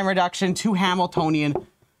polynomial time reduction to Hamiltonian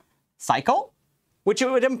cycle, which it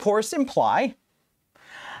would of course imply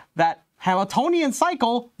that Hamiltonian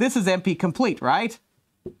cycle, this is NP-complete, right?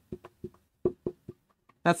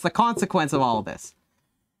 That's the consequence of all of this.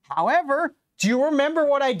 However, do you remember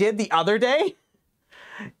what I did the other day?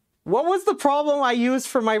 What was the problem I used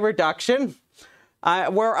for my reduction?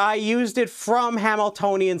 Where I used it from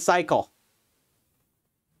Hamiltonian cycle.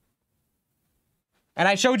 And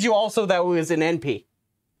I showed you also that it was an NP.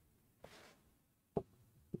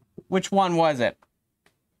 Which one was it?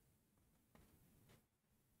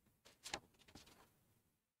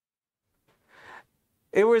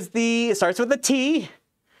 It starts with a T.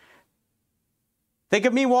 Think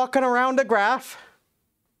of me walking around a graph.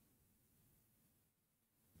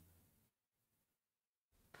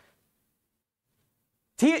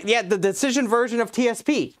 Yeah, the decision version of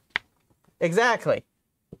TSP. Exactly.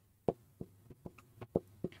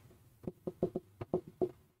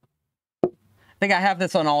 I think I have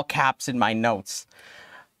this on all caps in my notes.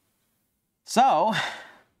 So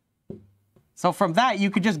from that, you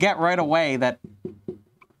could just get right away that.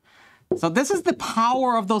 So this is the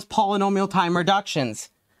power of those polynomial time reductions,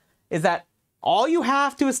 is that all you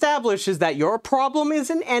have to establish is that your problem is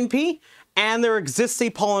an NP and there exists a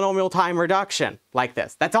polynomial time reduction like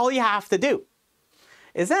this. That's all you have to do.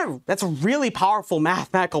 That's a really powerful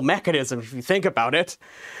mathematical mechanism if you think about it.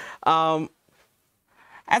 As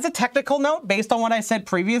a technical note, based on what I said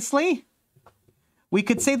previously, we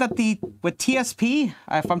could say that with TSP,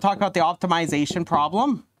 if I'm talking about the optimization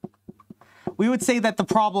problem, we would say that the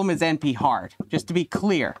problem is NP hard, just to be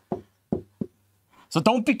clear. So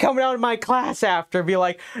don't be coming out of my class after and be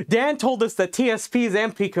like, Dan told us that TSP is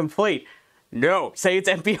NP complete. No, say it's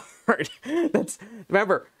NP hard.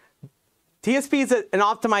 Remember, TSP is an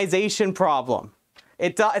optimization problem.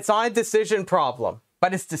 It's not a decision problem,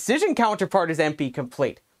 but its decision counterpart is NP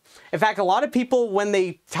complete. In fact, a lot of people, when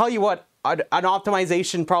they tell you what an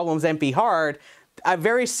optimization problem is NP hard, a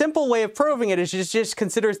very simple way of proving it is just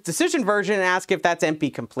consider its decision version and ask if that's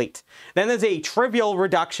NP-complete. Then there's a trivial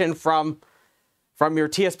reduction from your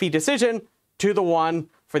TSP decision to the one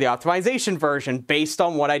for the optimization version based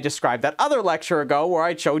on what I described that other lecture ago where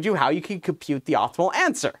I showed you how you can compute the optimal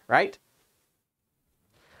answer, right?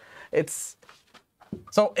 It's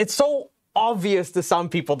so obvious to some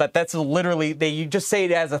people that that's literally, you just say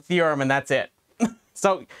it as a theorem and that's it.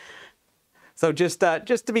 So just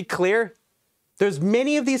to be clear, there's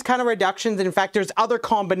many of these kind of reductions, and in fact, there's other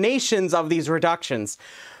combinations of these reductions.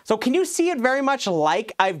 So can you see it very much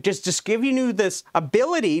like I've just given you this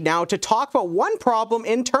ability now to talk about one problem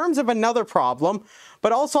in terms of another problem,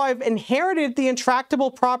 but also I've inherited the intractable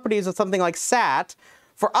properties of something like SAT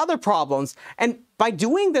for other problems. And by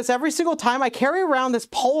doing this every single time, I carry around this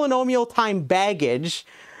polynomial time baggage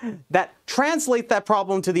that translates that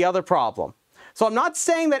problem to the other problem. So I'm not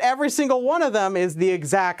saying that every single one of them is the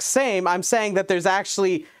exact same. I'm saying that there's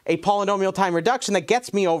actually a polynomial time reduction that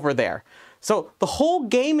gets me over there. So the whole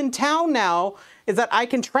game in town now is that I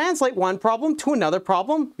can translate one problem to another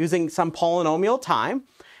problem using some polynomial time.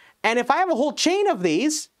 And if I have a whole chain of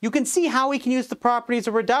these, you can see how we can use the properties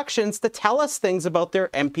of reductions to tell us things about their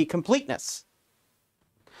NP-completeness.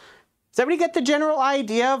 Does everybody get the general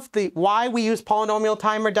idea of why we use polynomial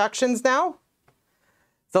time reductions now?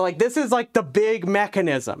 So like this is like the big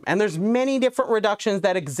mechanism, and there's many different reductions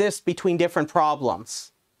that exist between different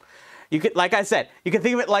problems. You could, like I said, you can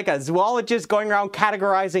think of it like a zoologist going around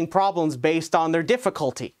categorizing problems based on their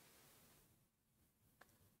difficulty.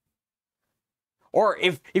 Or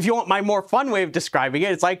if you want my more fun way of describing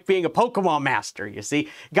it, it's like being a Pokemon master, you see.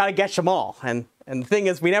 You gotta catch them all. And the thing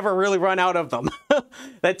is, we never really run out of them.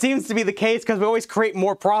 That seems to be the case because we always create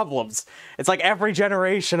more problems. It's like every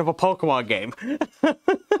generation of a Pokemon game.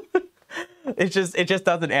 It just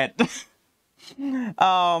doesn't end.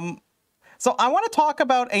 So I want to talk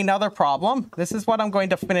about another problem. This is what I'm going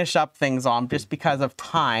to finish up things on just because of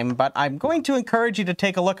time, but I'm going to encourage you to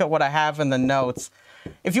take a look at what I have in the notes.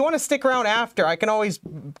 If you want to stick around after, I can always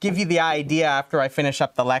give you the idea after I finish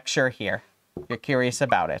up the lecture here, if you're curious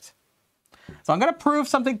about it. So I'm going to prove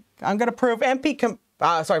something. I'm going to prove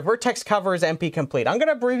Vertex cover is NP-complete. I'm going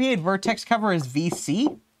to abbreviate Vertex cover as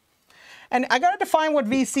VC. And I got to define what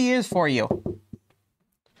VC is for you.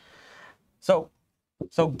 So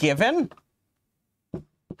given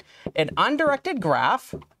an undirected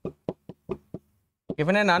graph,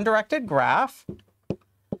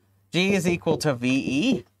 G is equal to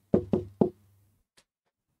VE,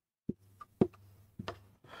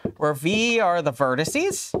 where V are the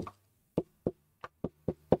vertices,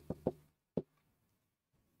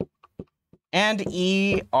 and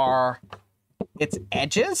E are its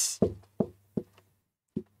edges,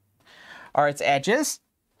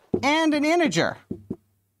 and an integer.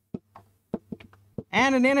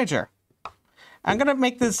 I'm going to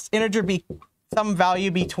make this integer be some value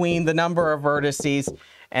between the number of vertices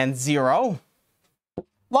and 0. A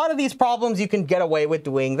lot of these problems you can get away with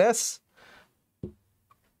doing this.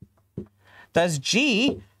 Does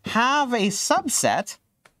G have a subset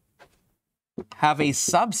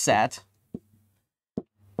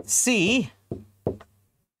C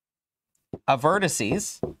of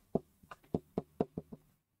vertices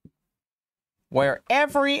where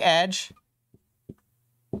every edge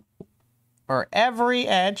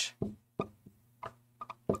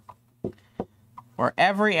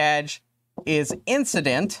is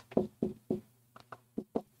incident,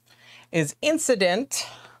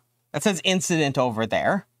 that says incident over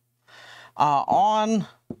there, on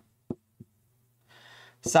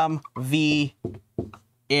some V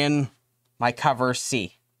in my cover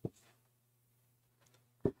C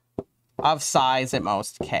of size at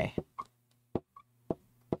most K.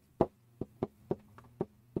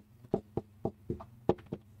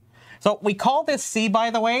 So we call this C, by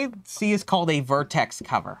the way. C is called a vertex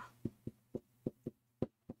cover.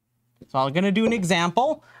 So I'm going to do an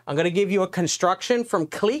example. I'm going to give you a construction from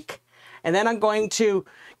Clique, and then I'm going to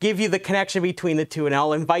give you the connection between the two, and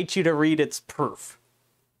I'll invite you to read its proof.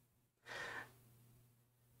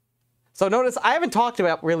 So notice I haven't talked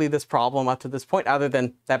about really this problem up to this point other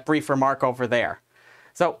than that brief remark over there.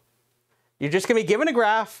 So you're just going to be given a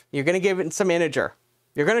graph. You're going to give it some integer.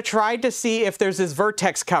 You're going to try to see if there's this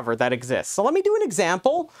vertex cover that exists. So let me do an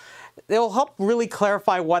example. It'll help really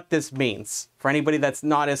clarify what this means for anybody that's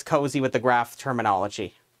not as cozy with the graph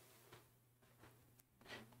terminology.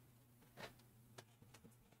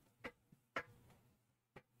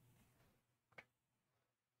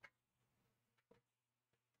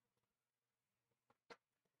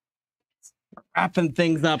 Wrapping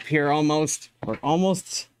things up here almost. We're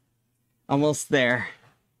almost there.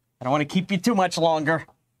 I don't want to keep you too much longer.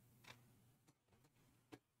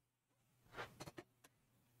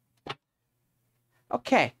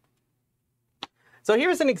 Okay. So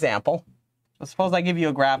here's an example. So suppose I give you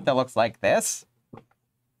a graph that looks like this.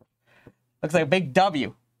 Looks like a big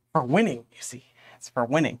W for winning, you see. It's for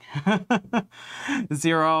winning.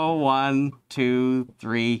 0, 1, 2,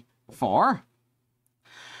 3, 4.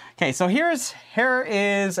 Okay, so here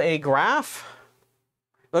is a graph.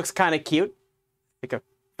 Looks kind of cute. Like a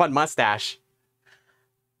fun mustache.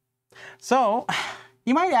 So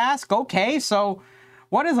you might ask, okay, so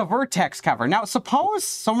what is a vertex cover? Now suppose,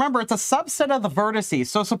 so remember it's a subset of the vertices.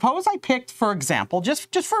 So suppose I picked, for example,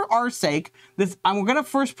 just for our sake, this, I'm gonna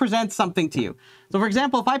first present something to you. So for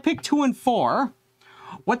example, if I pick 2 and 4,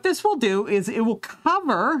 what this will do is it will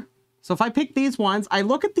cover, so if I pick these ones, I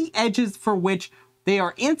look at the edges for which they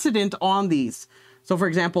are incident on these. So for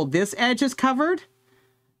example, this edge is covered,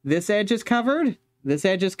 this edge is covered, this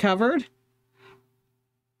edge is covered.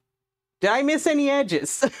 Did I miss any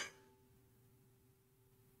edges?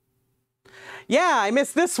 Yeah, I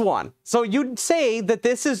missed this one. So you'd say that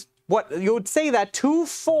this is what, you would say that 2,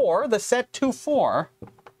 4, the set 2, 4,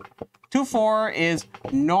 2, 4 is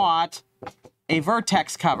not a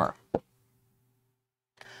vertex cover.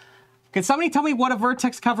 Can somebody tell me what a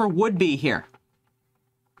vertex cover would be here?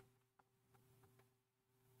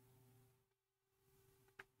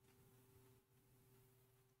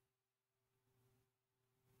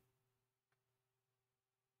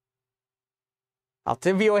 I'll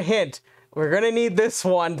give you a hint. We're going to need this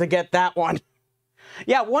one to get that one.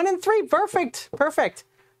 Yeah, 1 and 3, perfect, perfect.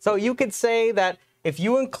 So you could say that if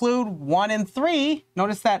you include 1 and 3,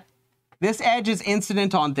 notice that this edge is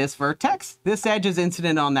incident on this vertex, this edge is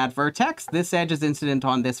incident on that vertex, this edge is incident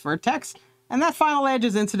on this vertex, and that final edge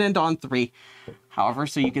is incident on 3. However,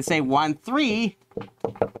 so you could say 1, 3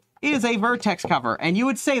 is a vertex cover, and you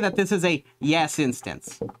would say that this is a yes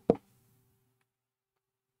instance.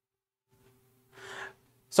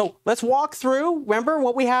 So let's walk through, remember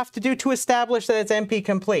what we have to do to establish that it's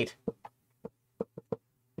NP-complete.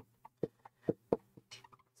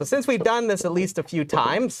 So since we've done this at least a few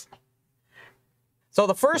times, so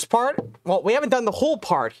the first part, well, we haven't done the whole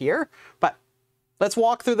part here, but let's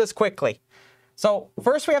walk through this quickly. So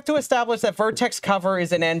first we have to establish that vertex cover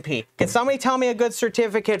is an NP. Can somebody tell me a good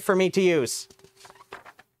certificate for me to use?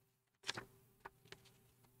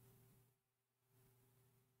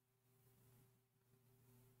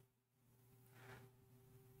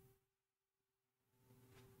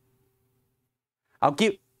 I'll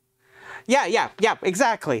give, yeah,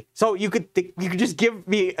 exactly. So you could just give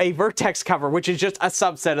me a vertex cover, which is just a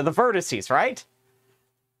subset of the vertices, right?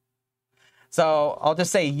 So I'll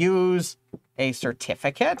just say use a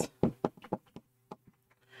certificate,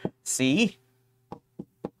 C,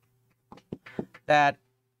 that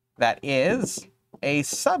is a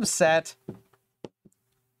subset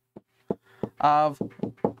of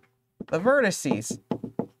the vertices,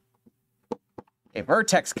 a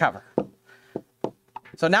vertex cover.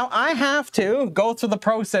 So now I have to go through the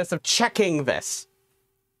process of checking this.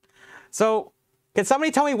 So can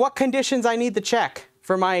somebody tell me what conditions I need to check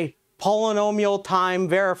for my polynomial time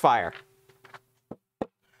verifier?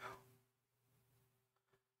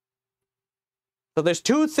 So there's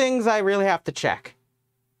 2 things I really have to check.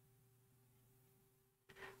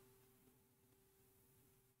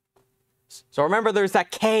 So remember there's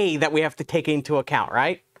that K that we have to take into account,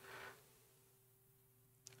 right?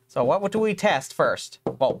 So what do we test first?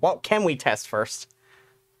 Well, what can we test first?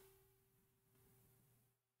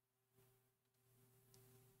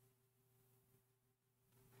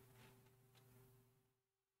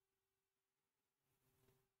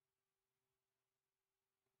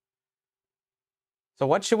 So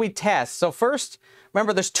what should we test? So first,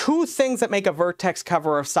 remember there's 2 things that make a vertex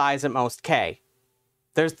cover of size at most K.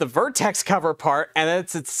 There's the vertex cover part, and then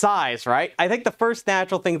it's its size, right? I think the first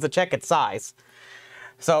natural thing is to check its size.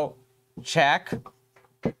 So check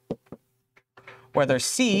whether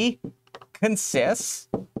C consists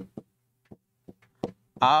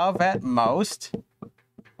of at most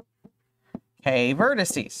K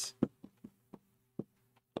vertices.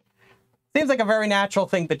 Seems like a very natural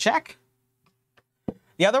thing to check.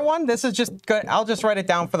 The other one, this is just good. I'll just write it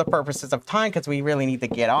down for the purposes of time because we really need to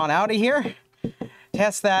get on out of here.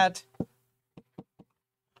 Test that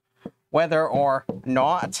whether or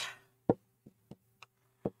not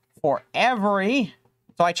for every,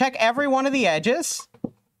 so I check every one of the edges,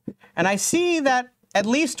 and I see that at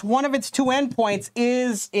least one of its 2 endpoints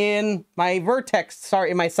is in my vertex,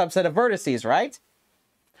 in my subset of vertices, right?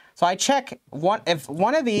 So I check if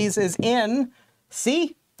one of these is in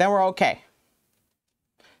C, then we're okay.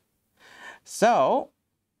 So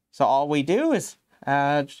So all we do is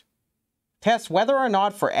test whether or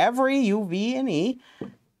not for every u, v, and e,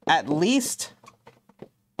 at least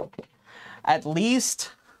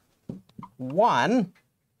one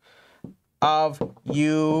of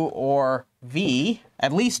u or v,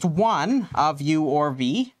 at least one of u or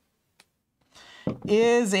v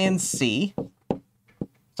is in C.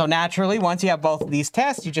 So naturally, once you have both of these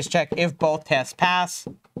tests, you just check if both tests pass,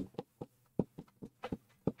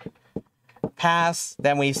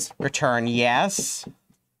 then we return yes.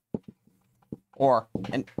 Or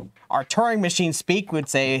in our Turing machine speak would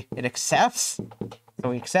say it accepts. So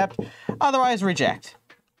we accept, otherwise reject,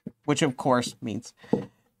 which of course means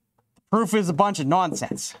proof is a bunch of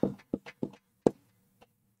nonsense.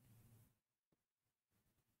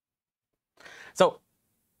 So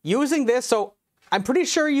using this, so I'm pretty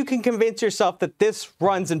sure you can convince yourself that this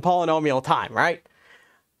runs in polynomial time, right?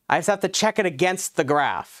 I just have to check it against the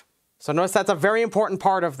graph. So notice that's a very important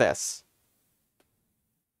part of this.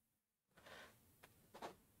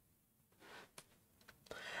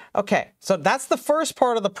 Okay, so that's the first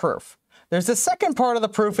part of the proof. There's the second part of the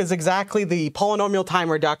proof is exactly the polynomial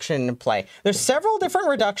time reduction in play. There's several different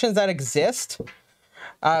reductions that exist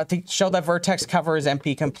to show that vertex cover is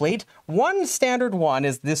NP-complete. One standard one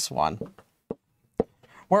is this one,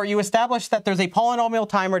 where you establish that there's a polynomial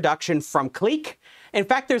time reduction from clique. In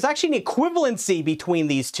fact, there's actually an equivalency between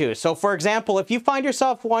these two. So for example, if you find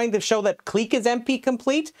yourself wanting to show that clique is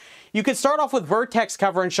NP-complete, you could start off with vertex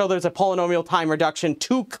cover and show there's a polynomial time reduction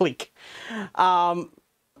to clique. So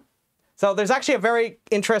there's actually a very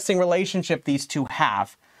interesting relationship these two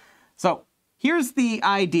have. So here's the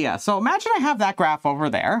idea. So imagine I have that graph over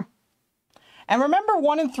there. And remember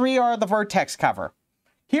 1 and 3 are the vertex cover.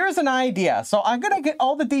 Here's an idea. So I'm going to get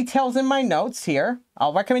all the details in my notes here.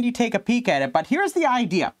 I'll recommend you take a peek at it. But here's the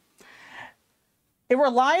idea. It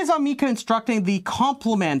relies on me constructing the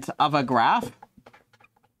complement of a graph.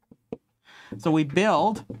 So we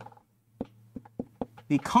build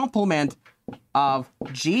the complement of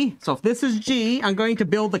G. So if this is G, I'm going to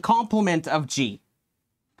build the complement of G.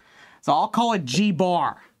 So I'll call it G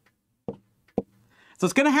bar. So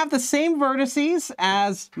it's going to have the same vertices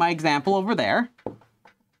as my example over there.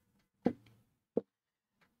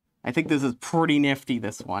 I think this is pretty nifty,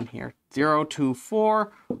 this one here. 0, 2,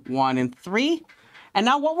 4, 1, and 3. And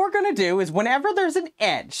now what we're going to do is whenever there's an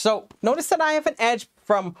edge, so notice that I have an edge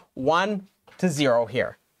from 1 to 0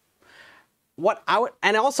 here.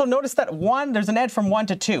 And also notice that there's an edge from 1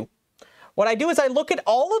 to 2. What I do is I look at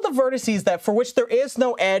all of the vertices that for which there is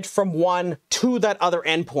no edge from 1 to that other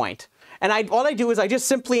endpoint. And all I do is I just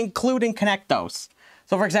simply include and connect those.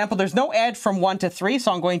 So for example, there's no edge from 1 to 3,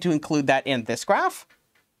 so I'm going to include that in this graph.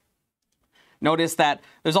 Notice that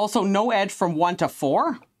there's also no edge from 1 to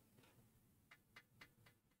 4.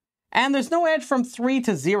 And there's no edge from 3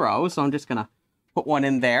 to 0, so I'm just going to put one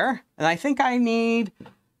in there. And I think I need,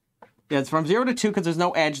 yeah, it's from 0 to 2 because there's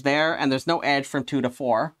no edge there, and there's no edge from 2 to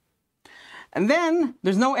 4. And then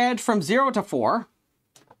there's no edge from 0 to 4.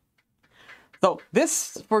 So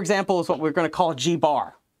this, for example, is what we're going to call G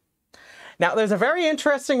bar. Now, there's a very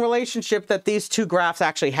interesting relationship that these two graphs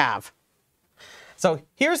actually have. So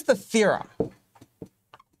here's the theorem.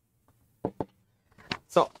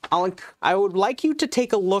 So I would like you to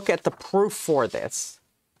take a look at the proof for this.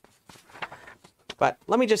 But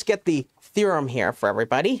let me just get the theorem here for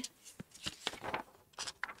everybody.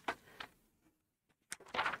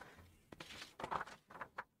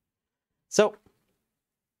 So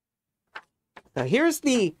now here's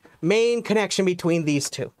the main connection between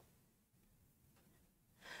these two.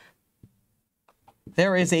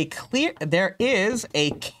 There is a k-clique.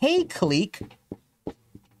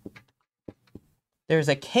 There's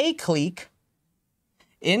a k-clique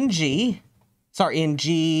in G. Sorry, in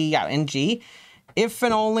G. Yeah, in G. If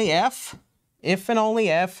and only if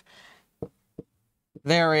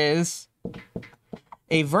there is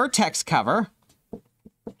a vertex cover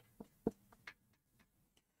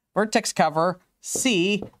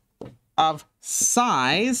C of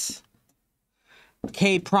size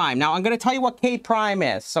K prime. Now I'm going to tell you what K prime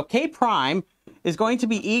is. So K prime is going to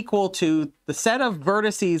be equal to the set of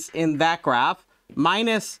vertices in that graph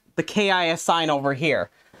minus the Ki I assign over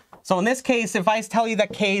here. So in this case, if I tell you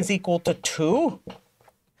that K is equal to 2,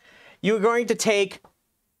 you're going to take,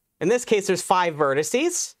 in this case, there's 5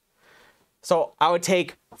 vertices. So I would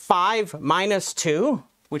take 5 minus 2,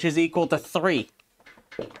 which is equal to 3.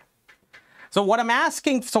 So what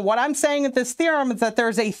I'm saying in this theorem is that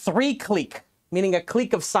there's a 3 clique, meaning a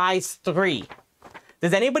clique of size 3.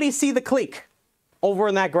 Does anybody see the clique over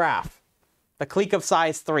in that graph? The clique of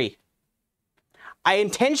size 3. I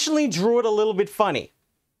intentionally drew it a little bit funny.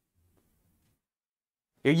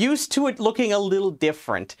 You're used to it looking a little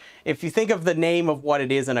different if you think of the name of what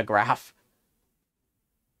it is in a graph.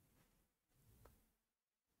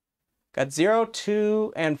 Got 0,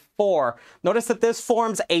 2, and 4. Notice that this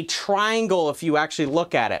forms a triangle if you actually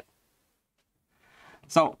look at it.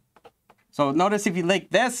 So notice if you like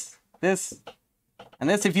this, and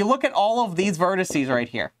this, if you look at all of these vertices right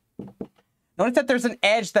here, notice that there's an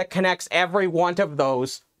edge that connects every one of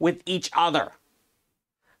those with each other.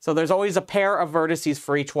 So there's always a pair of vertices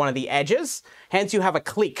for each one of the edges. Hence, you have a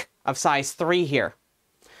clique of size 3 here.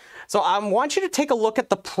 So I want you to take a look at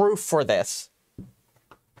the proof for this,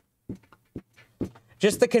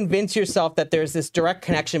 just to convince yourself that there's this direct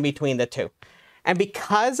connection between the two. And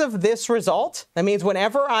because of this result, that means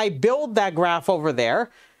whenever I build that graph over there,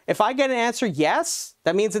 if I get an answer yes,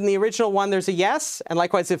 that means in the original one there's a yes, and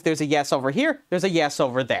likewise if there's a yes over here, there's a yes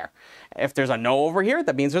over there. If there's a no over here,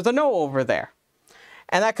 that means there's a no over there.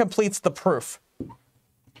 And that completes the proof.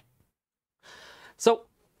 So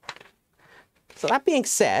that being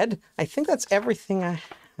said, I think that's everything I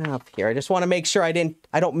have here. I just want to make sure I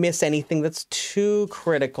don't miss anything that's too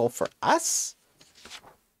critical for us.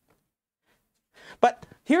 But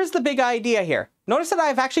here's the big idea here. Notice that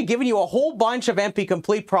I've actually given you a whole bunch of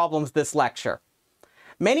NP-complete problems this lecture.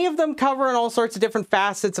 Many of them cover in all sorts of different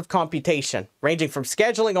facets of computation, ranging from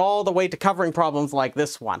scheduling all the way to covering problems like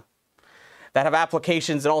this one, that have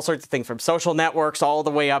applications in all sorts of things, from social networks all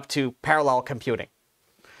the way up to parallel computing.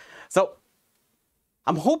 So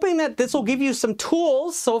I'm hoping that this will give you some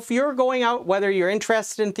tools. So if you're going out, whether you're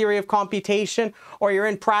interested in theory of computation or you're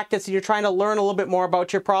in practice and you're trying to learn a little bit more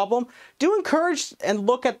about your problem, do encourage and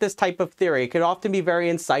look at this type of theory. It can often be very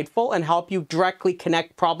insightful and help you directly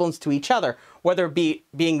connect problems to each other, whether it be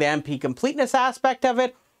being the NP-completeness aspect of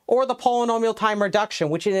it or the polynomial time reduction,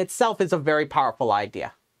 which in itself is a very powerful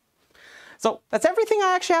idea. So that's everything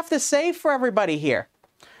I actually have to say for everybody here.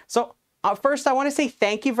 So first, I want to say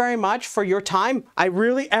thank you very much for your time. I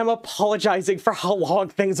really am apologizing for how long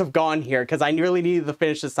things have gone here because I really needed to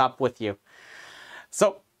finish this up with you.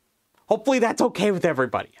 So hopefully that's okay with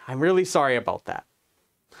everybody. I'm really sorry about that.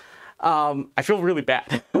 I feel really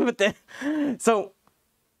bad. So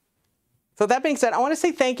that being said, I want to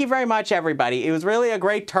say thank you very much, everybody. It was really a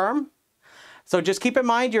great term. So just keep in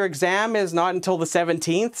mind your exam is not until the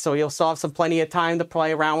 17th, so you'll still have plenty of time to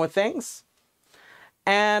play around with things.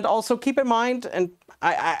 And also keep in mind, and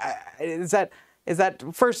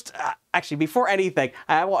first, actually, before anything,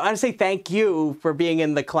 I want to say thank you for being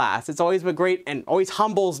in the class. It's always been great and always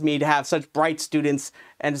humbles me to have such bright students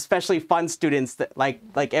and especially fun students that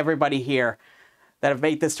like everybody here that have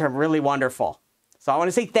made this term really wonderful. So I want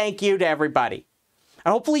to say thank you to everybody.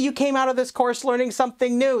 And hopefully you came out of this course learning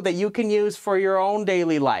something new that you can use for your own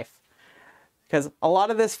daily life. Because a lot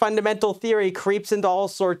of this fundamental theory creeps into all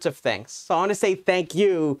sorts of things. So I want to say thank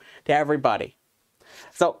you to everybody.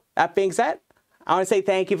 So that being said, I want to say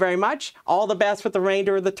thank you very much. All the best with the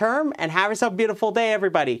remainder of the term, and have yourself a beautiful day,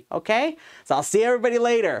 everybody. Okay? So I'll see everybody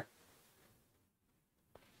later.